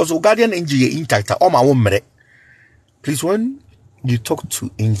because your guardian angel is intact, all my own merit. Please, when you talk to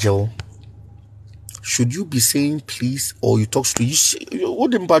angel, should you be saying please or you talk to you?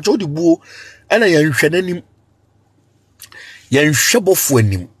 What the bajo the boo and I am shedding yan shabo for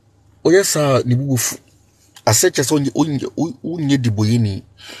him. Oh, yes, sir, the boof. I said, just on the boyini.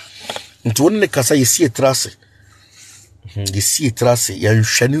 Into one casa, you see a trace. You see a trace, yan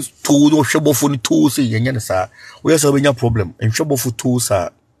shedding two or shabo for the two, say, yan, sir. Where's a problem? And shabo for two,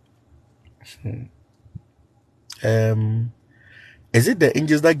 sir. Is it the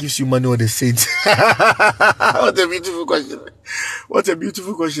angels that gives you money or the saints? What a beautiful question. What a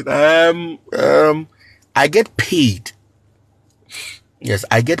beautiful question. I get paid. Yes,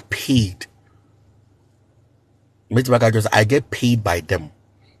 I get paid. I get paid by them.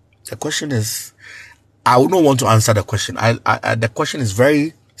 The question is, I would not want to answer the question. The question is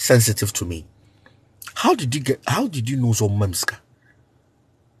very sensitive to me. How did you know so memska?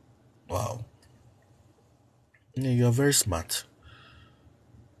 Wow. Yeah, you are very smart.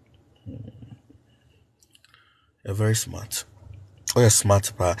 You're very smart. Oh, you're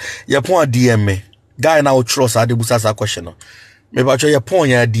smart, pa. You're point DM me. Guy now trust I did ask a question. Maybe I try your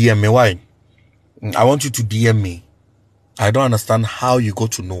point yeah DM me. Why? I want you to DM me. I don't understand how you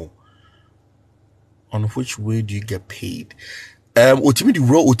got to know. On which way do you get paid? Ultimate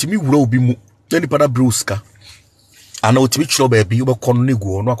row be mu. Any pada bruska. And ultimate show baby you go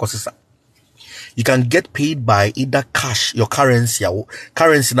no akosisa. You can get paid by either cash, your currency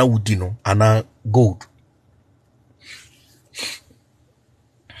now would you know, and gold.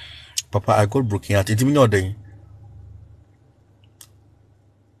 Papa, I got broken at it. You day.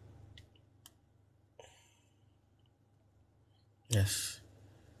 Yes.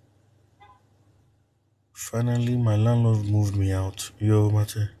 Finally, my landlord moved me out. Yo,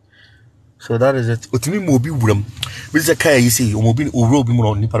 matter. So that is it. Utimi mobi wuram. Which is a car you see, mobi urobi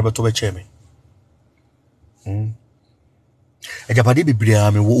mo ni para to be cheme. Ejapade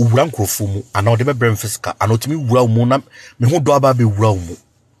bibria me wo wura nkrofo mu ana ode be brem physical ana otimi wura mu na me ho do aba be wura mu.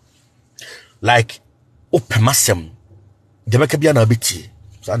 Like opemasem de be ka bia na beti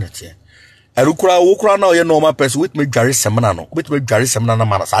sanete erukura wo kura na oye normal person with me dware semana no with me dware semana na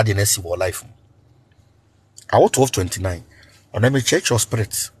mana sa de na si wo life. I was 1229 and let me check your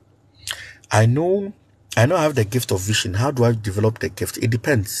spirit. I know I have the gift of vision. How do I develop the gift? It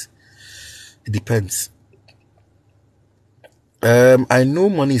depends. I know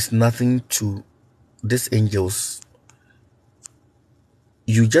money is nothing to these angels.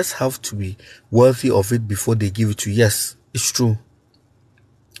 You just have to be worthy of it before they give it to you. Yes, it's true.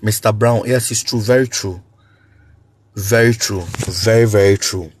 Mr. Brown, yes, it's true. Very true. Very true. Very, very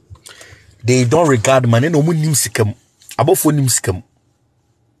true. They don't regard money. No more nimsikem. Above for nimsikem.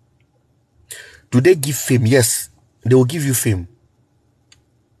 Do they give fame? Yes, they will give you fame.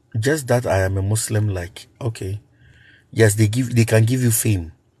 Just that I am a Muslim, like, okay. Yes, they can give you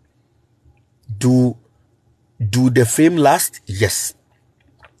fame. Do the fame last? Yes.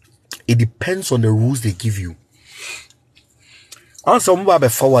 It depends on the rules they give you. And some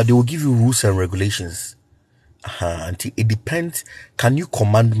forward, they will give you rules and regulations. Until it depends. Can you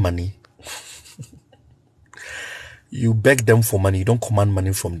command money? You beg them for money. You don't command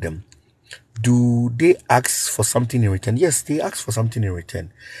money from them. Do they ask for something in return? Yes, they ask for something in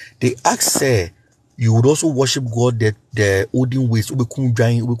return. They ask, you would also worship God the olden ways. You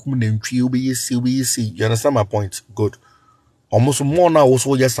understand my point? Good. Almost more now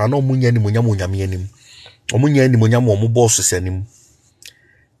also, yes, I know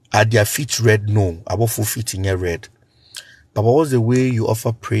are their feet red? No. Above 4 feet in your red. But what's the way you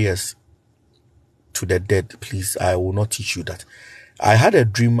offer prayers to the dead? Please, I will not teach you that. I had a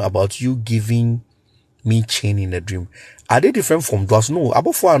dream about you giving me chain in a dream. Are they different from dwarfs? No,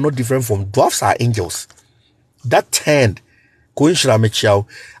 above 4 are not different from dwarfs. Are angels. That turned. Going shramechao.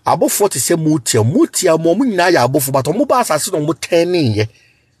 Above 4 to say mutia momunaya above 4, but omubas are still on 10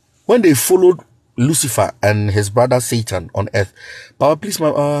 when they followed Lucifer and his brother Satan on earth. But please,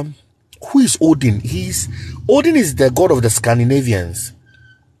 who is Odin? Odin is the god of the Scandinavians.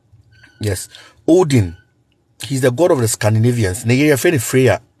 Yes, Odin. He's the god of the Scandinavians. Ne ye friend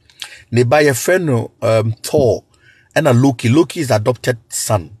Freya. Ne by a friend Thor. And a Loki. Loki is adopted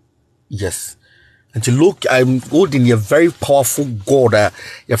son. Yes. And to look, Odin, you're very powerful god.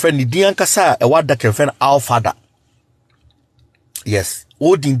 Your friend Diankasa, a word that can friend our father. Yes.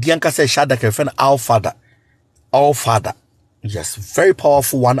 Odin Diankasa Shada can friend our father. Our father. Yes. Very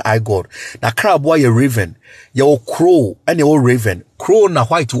powerful one-eye god. Now crab boy a raven. Your crow and your raven. Crow na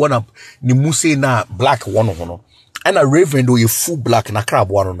white one up. Ni muse na black one no. And a raven do you full black na crab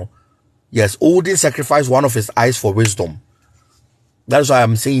one no. Yes. Odin sacrificed one of his eyes for wisdom. That's why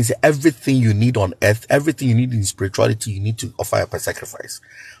I'm saying everything you need on earth, everything you need in spirituality, you need to offer up a sacrifice.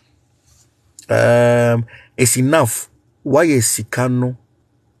 It's enough. Why is Sikano?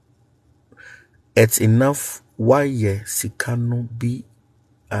 It's enough. Why ye Sikano be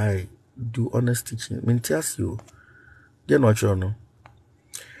I do honest teaching? I mean, tell you. They're not sure, no.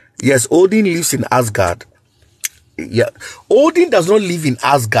 Yes, Odin lives in Asgard. Yeah, Odin does not live in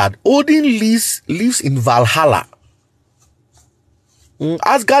Asgard. Odin lives in Valhalla.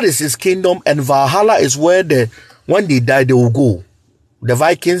 Asgard is his kingdom, and Valhalla is where when they die, they will go. The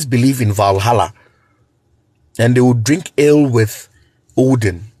Vikings believe in Valhalla. And they will drink ale with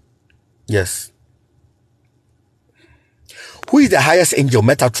Odin. Yes. Who is the highest angel?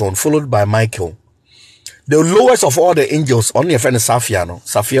 Metatron, followed by Michael. The lowest of all the angels, only a friend is Saphia, no?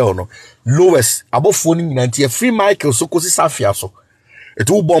 Saphia, no? Lowest, above 490, free Michael, so kosi Saphia, so. It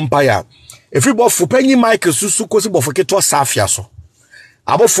will bombaya. If you bought for penny Michael, so kosi bofoketwa Saphia, so.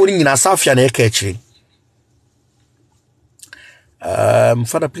 Above 4 in a Saphia, ne catching.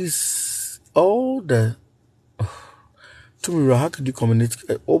 Father, please, all the. To me, how could you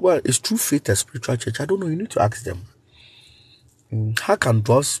communicate? It's true faith and spiritual church. I don't know. You need to ask them. How can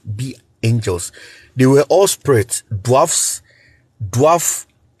dwarfs be angels? They were all spirits. Dwarfs,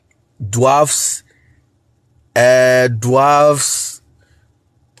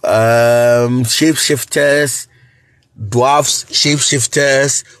 shapeshifters,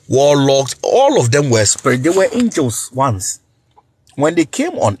 warlocks. All of them were spirits. They were angels once. When they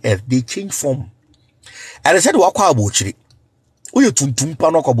came on earth, they changed form. And they said, "Wakwa abuchiri." Uye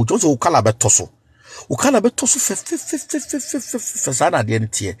tuntumpa no kwa bucho so ukala betoso. Ukala betoso fe sana de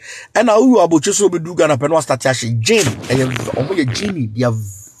ntie. And na uyu abucho so beduga na penwa start ya jinn. Omo ye genie, they are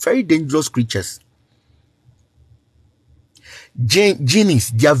very dangerous creatures.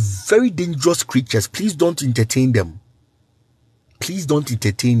 Genies, they are very dangerous creatures. Please don't entertain them. Please don't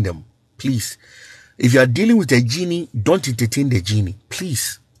entertain them. Please. If you are dealing with a genie, don't entertain the genie.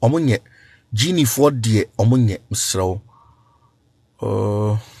 Please. Omonye genie for the omonye msro.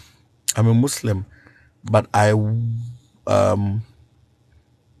 I'm a Muslim, but I'm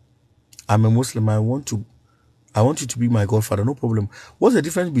a Muslim. I want you to be my godfather. No problem. What's the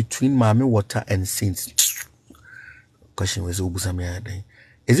difference between Mami water and saints? Question was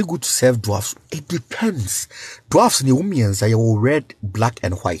is it good to serve dwarfs? It depends. Dwarfs in the Umians are all red, black,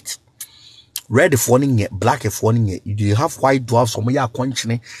 and white. Red if warning it, black if warning it. You have white dwarfs from where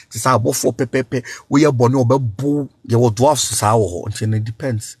country to say about 4 pepe where you're born over bull. There were dwarfs to say it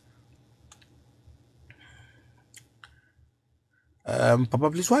depends. Papa,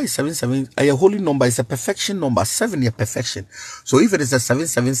 please, why is 77 a holy number? Is a perfection number. 7 is perfection. So if it is a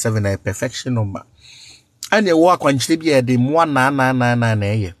 777, a perfection number. And you walk on Chibia, the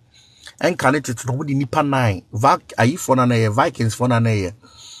 1999 and can it to nobody nipa 9. Vac, are you for an Vikings for an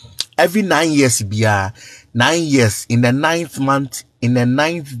every 9 years, 9 years, in the 9th month, in the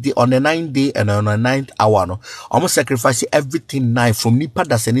 9th day, on the 9th day, and on the 9th hour, no, almost sacrifice everything nine from Nipa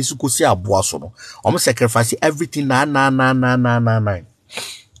da Senisuko se abuaso, no, almost sacrifice everything nine.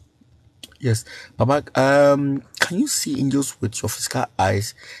 Yes, Papa, can you see angels with your physical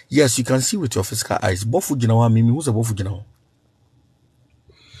eyes? Yes, you can see with your physical eyes. Bofu jinawa mimi, who's a bofu jinawa?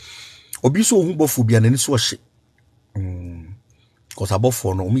 Obiso hu bofu bi anani so hye. Because above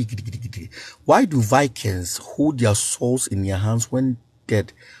for no me. Why do Vikings hold their souls in their hands when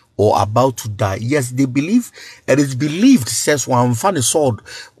dead or about to die? Yes, they believe, it is believed, says one found a sword.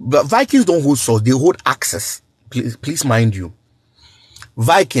 But Vikings don't hold swords, they hold axes. Please mind you.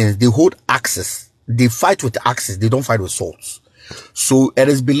 Vikings, they hold axes. They fight with axes, they don't fight with swords. So it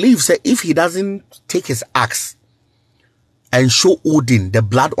is believed that if he doesn't take his axe and show Odin the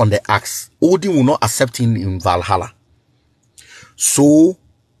blood on the axe, Odin will not accept him in Valhalla. So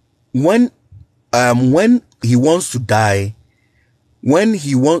when he wants to die, when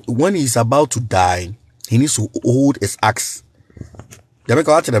he's about to die, he needs to hold his axe.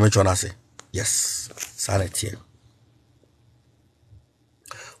 Yes, sanity.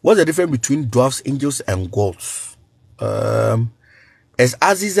 What's the difference between dwarfs, angels, and gods? As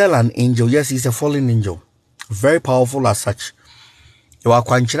Azazel an angel, yes, he's a fallen angel, very powerful as such. You are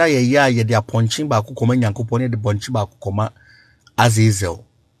quanchira ye they are punching back kuma nyankopon the punching back kuma Azazel.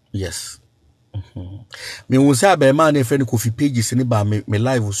 Yes. Me won say be man e friend Kofi pages ni ba me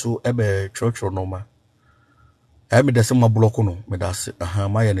live so e be church normal. I me dese ma block no me da se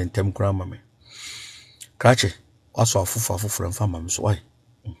ma ye ntem kra ma me. Krache waso afufu mfa ma me so why?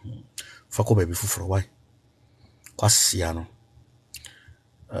 Fako baby fufu why? Kwasia no.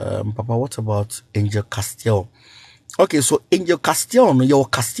 Papa, what about Angel Castiel? Okay, so Angel Castiel no your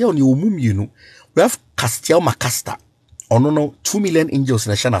Castiel ni omum you know. We have Castiel Macasta. No 2 million angels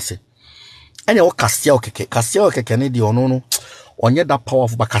in a shanase. And your Castiel keke ne di no onye that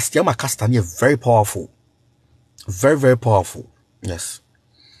powerful, but Castiel Macasta ni very powerful. Very, very powerful. Yes.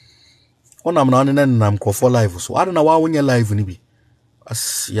 On am na nam for live so I don't know why when you live ni bi.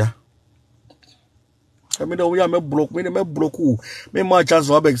 As yeah. I mean, we are me block who me my chance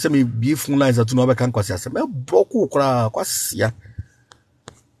to have me be phone lines that no be can kwasi ase me block who kra kwasi ya.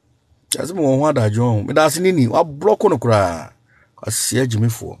 As me won da John me da se ni wa block no kra kwasi ya jimi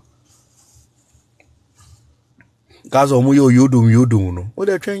fo. Gaza omo yodum no. O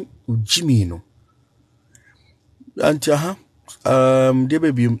dey twen jimi no. Anti dey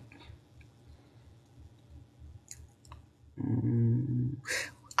baby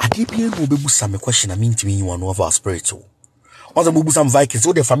Adipie will be some question. I mean to me one of our spiritual. On the Bubu some Vikings,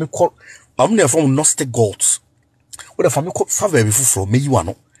 what the family called I'm there from Gnostic gods. What the family called favor before from me you are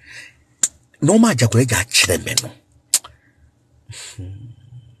no ma jagreja chiremeno.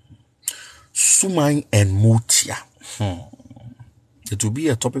 Sumai and Mutia. It will be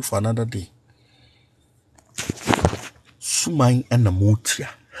a topic for another day. Sumai and the Mutia.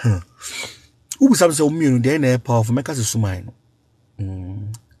 Who was some so then powerful make us a Sumai.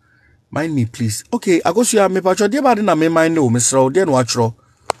 Mind me, please. Okay, I go see me patro. Dear bad na me mind o, Mr. Dear no watchro.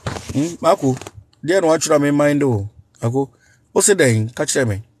 Marco. Dear no watchro me mind o. I go. What's it then? Catch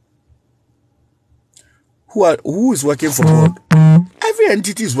them. Who is working for God? Every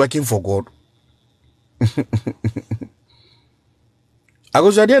entity is working for God. I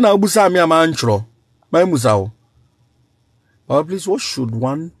go see dear na busa me amanchro. My musao. But please, what should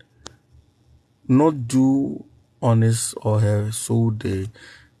one not do on his or her soul day?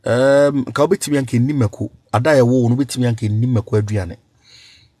 Ka obetimi anke nimako adaya wo no betimi anke nimako aduane.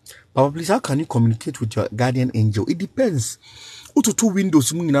 Papa, please, how can you communicate with your guardian angel? It depends. Ututu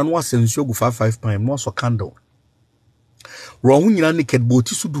windows mu nyina no asensuo go 55 pine no so candle. Ro hu nyina naked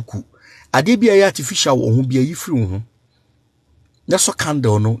boti suduku. Ade bia ya artificial wo hu bia yifiri wo hu. Na so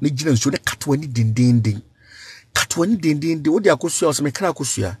candle no ne gina nsuo ne katwani dindindin. Katwani dindindin wo de akosua o se me kra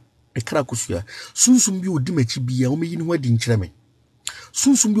akosua. Sunsum bi odi machi bia o meyi ne ho adi nkyere me.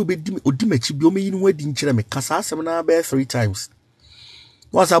 Sunsum bi odi machi bia o meyi ne ho adi nkyere me. Kasa asem na be 3 times.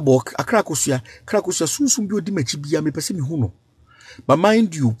 What's a book? A krakosia, sunsum bi odi machi bia me pese me hu no. But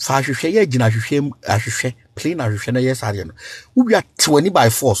mind you, fa hwehwe ye gina hwehwe plain hwehwe na yes ade no. Wo bia 20 by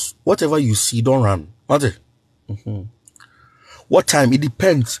force. Whatever you see, don't run. What it? What time? It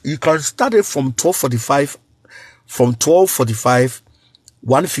depends. You can start it from 12:45,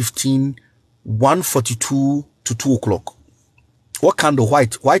 1:15, 1:42 to 2 o'clock. What candle?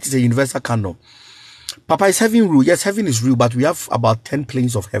 White. White is a universal candle. Papa, is heaven real? Yes, heaven is real, but we have about 10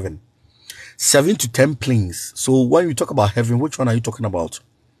 planes of heaven. 7 to 10 planes. So when you talk about heaven, which one are you talking about?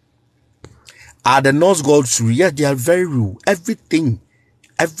 Are the Norse gods real? Yes, they are very real. Everything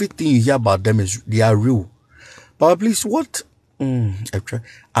everything you hear about them they are real. But please, what? I'm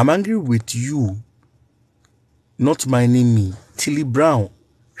angry with you, not minding me. Tilly Brown.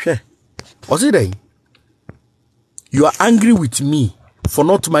 What's it then? You are angry with me for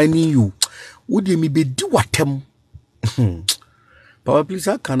not minding you. Would you maybe do what them? Papa, please,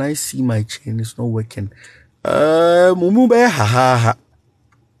 how can I see my chain? It's not working. Mumube ha.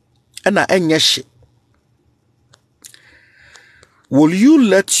 And I shit. Will you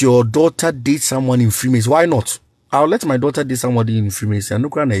let your daughter date someone in Freemason? Why not? I'll let my daughter date somebody in Freemason.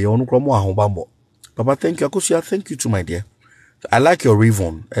 Papa, thank you. Akusia, thank you too, my dear. I like your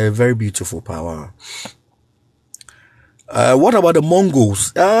ribbon. A very beautiful power. What about the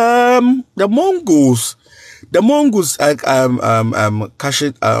Mongols? The Mongols,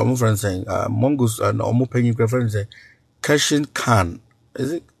 Kashin, friend saying, Mongols, and Omopenny, friend saying, Kashin Khan.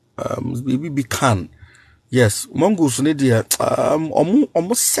 Is it? Maybe Khan. Yes, Mongols need their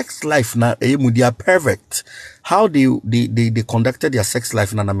almost sex life now. They are perfect. How they conducted their sex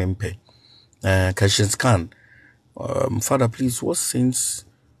life na mempe. Kashin Khan. Father, please, what saints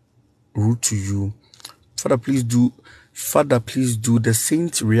rude to you? Father, please do the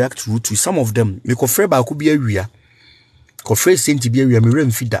saints react rude to you. Some of them, me kofre ba could be a ria. Kofre saint be a ria, me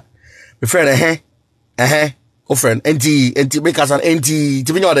rem feeder. Me friend, oh friend, anti make us an anti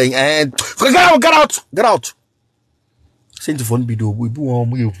to be and get out. Saint phone be do we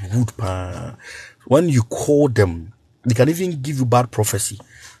rude pa. When you call them, they can even give you bad prophecy.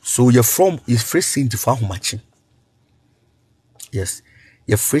 So you're from is free saint for how much? Yes,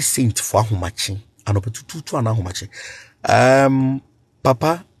 you're free saint for how much? And up to how much?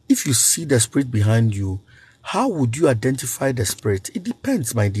 Papa, if you see the spirit behind you, how would you identify the spirit? It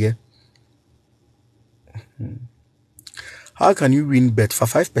depends, my dear. How can you win bet for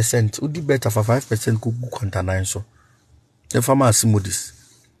 5%? Would you bet for 5% could go 9 so? The farmer has this.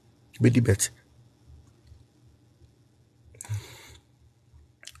 Be bet.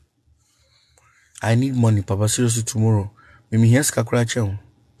 I need money, Papa. Seriously, tomorrow. Maybe here's Kakura.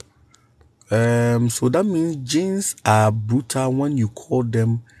 So that means jeans are brutal when you call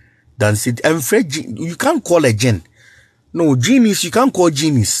them dance it. I'm afraid you can't call a gen. No, genius, you can't call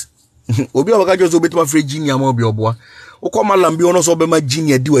genius. Obi abaka just obet my afraid genius ama obi oboa. Oko malam bi ono so be ma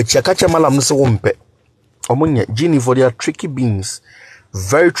genius di we chia kache malam no se wo mpe. Omonye genius for their tricky beings.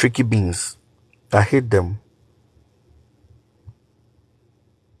 Very tricky beings. I hate them.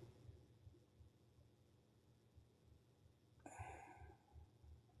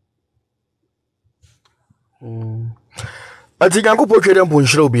 I think I could portray them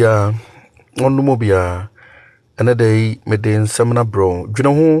Punshobia on Numobia another day made in seminar bro. Do you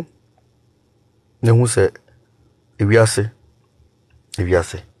know who said if you say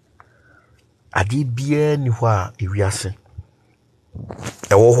I did be anywhere if you say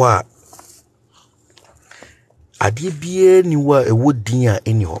I did be anywhere a wood dinner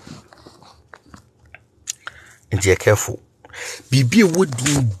anyhow. And you're careful. Be a wood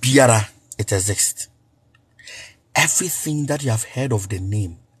biara, it exists. Everything that you have heard of the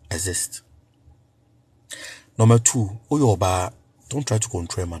name exists. Number 2, Oyoba, don't try to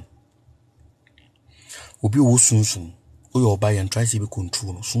control man. Obi wo sunsun. Oyoba and try to be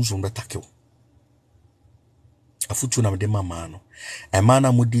control. Sunsun better kill. A futu na mede mama no. A man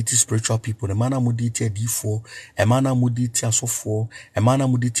amuditi spiritual people. A man amuditi D4. A man amuditi asofo. A man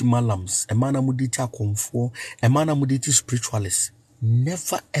amuditi malams. A man amuditi akomfo. A man amuditi spiritualists.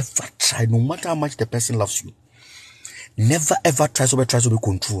 Never ever try, no matter how much the person loves you. Never ever try to be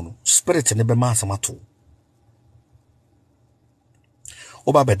control. Spirit never mass matter.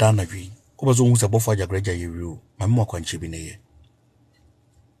 Oba bedana wi. Oba zo unse bofo ajagreja yeru. Mama kwa nchibi neye.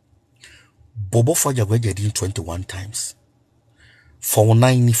 Bobo for ajagreja din 21 times. For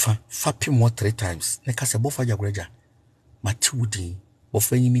 9 nifa. Fapi mo 3 times. Neka se bofo ajagreja. Mati wudi.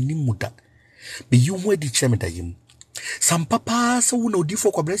 Bofo yimi ni muda. Be you wedi cheme da yimu. Some papa so no di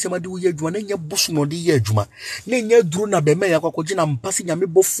for kwabrense ma di wo ye adwuma na nya bosu no di ye adwuma na nya duro na be me ya kwakoji na mpase nya me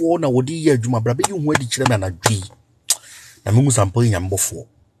bofo na wo di ye adwuma bra be hu adi kire me na dwi na me mu sample nya mbofo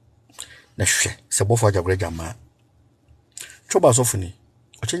na hwe se bofo ajagreja ma choba so funi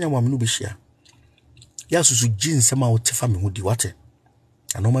o chenya mu amenu be hia ya susu jinse ma wo tefa me hu di wate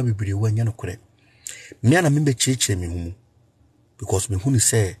anoma bibire wo anya no kure me ana me be chirechire me hu because me hu ni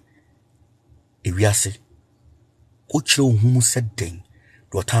say ewiase Ocho whom said ding,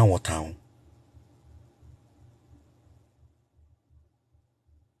 do town.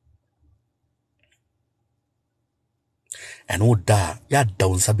 And old da, ya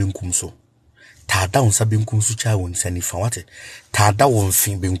down sabin kumso. Ta down sabin kumsu cha won sani fa wate. Ta da won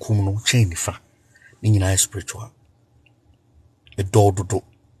fin bin kumno chain fa. Nina spiritual. The door do.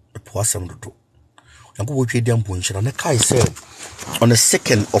 Poasem do. Yanko wo twa diampo nhyira na kai say on the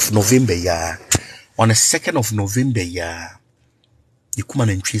 2nd of November ya. On the 2nd of November ya. Yikuma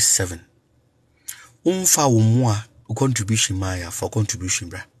na ntwe 7. Umfa wo mu a contribution maya for contribution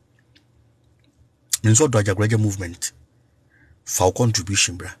bra. Menso do Ajagreja movement for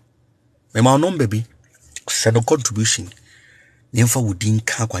contribution bra. Me ma number bi send a contribution. Nyemfa wudin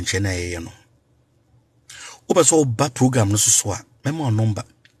ka kwanche na ye no. Obeso ba program no so a me ma number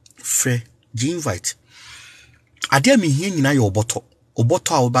frɛ gi invite. Ade mi hia nyina ye oboto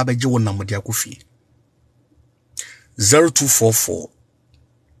a oba beje wo namode akofie 0244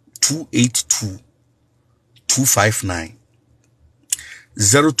 282 259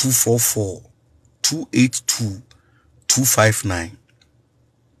 0244 282 259.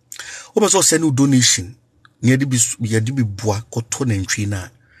 Obeso send donation near the bois cotton and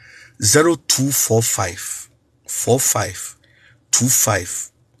trina 0245 45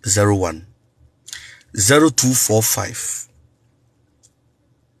 2501 0245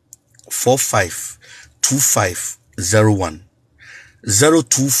 45 2501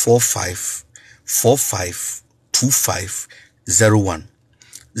 0245 45 2501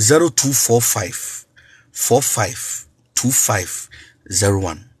 0245 45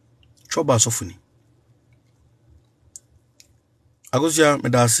 2501. Choba sofuni agozia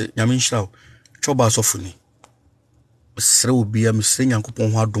medase nyame nhyira choba sofuni sere obia mesere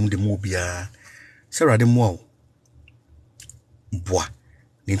nyankopon ho adom de mo obia sere ade mo boa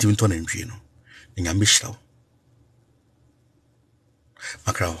ne ntimi to na ntwie no nyame hyira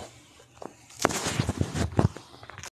makrawo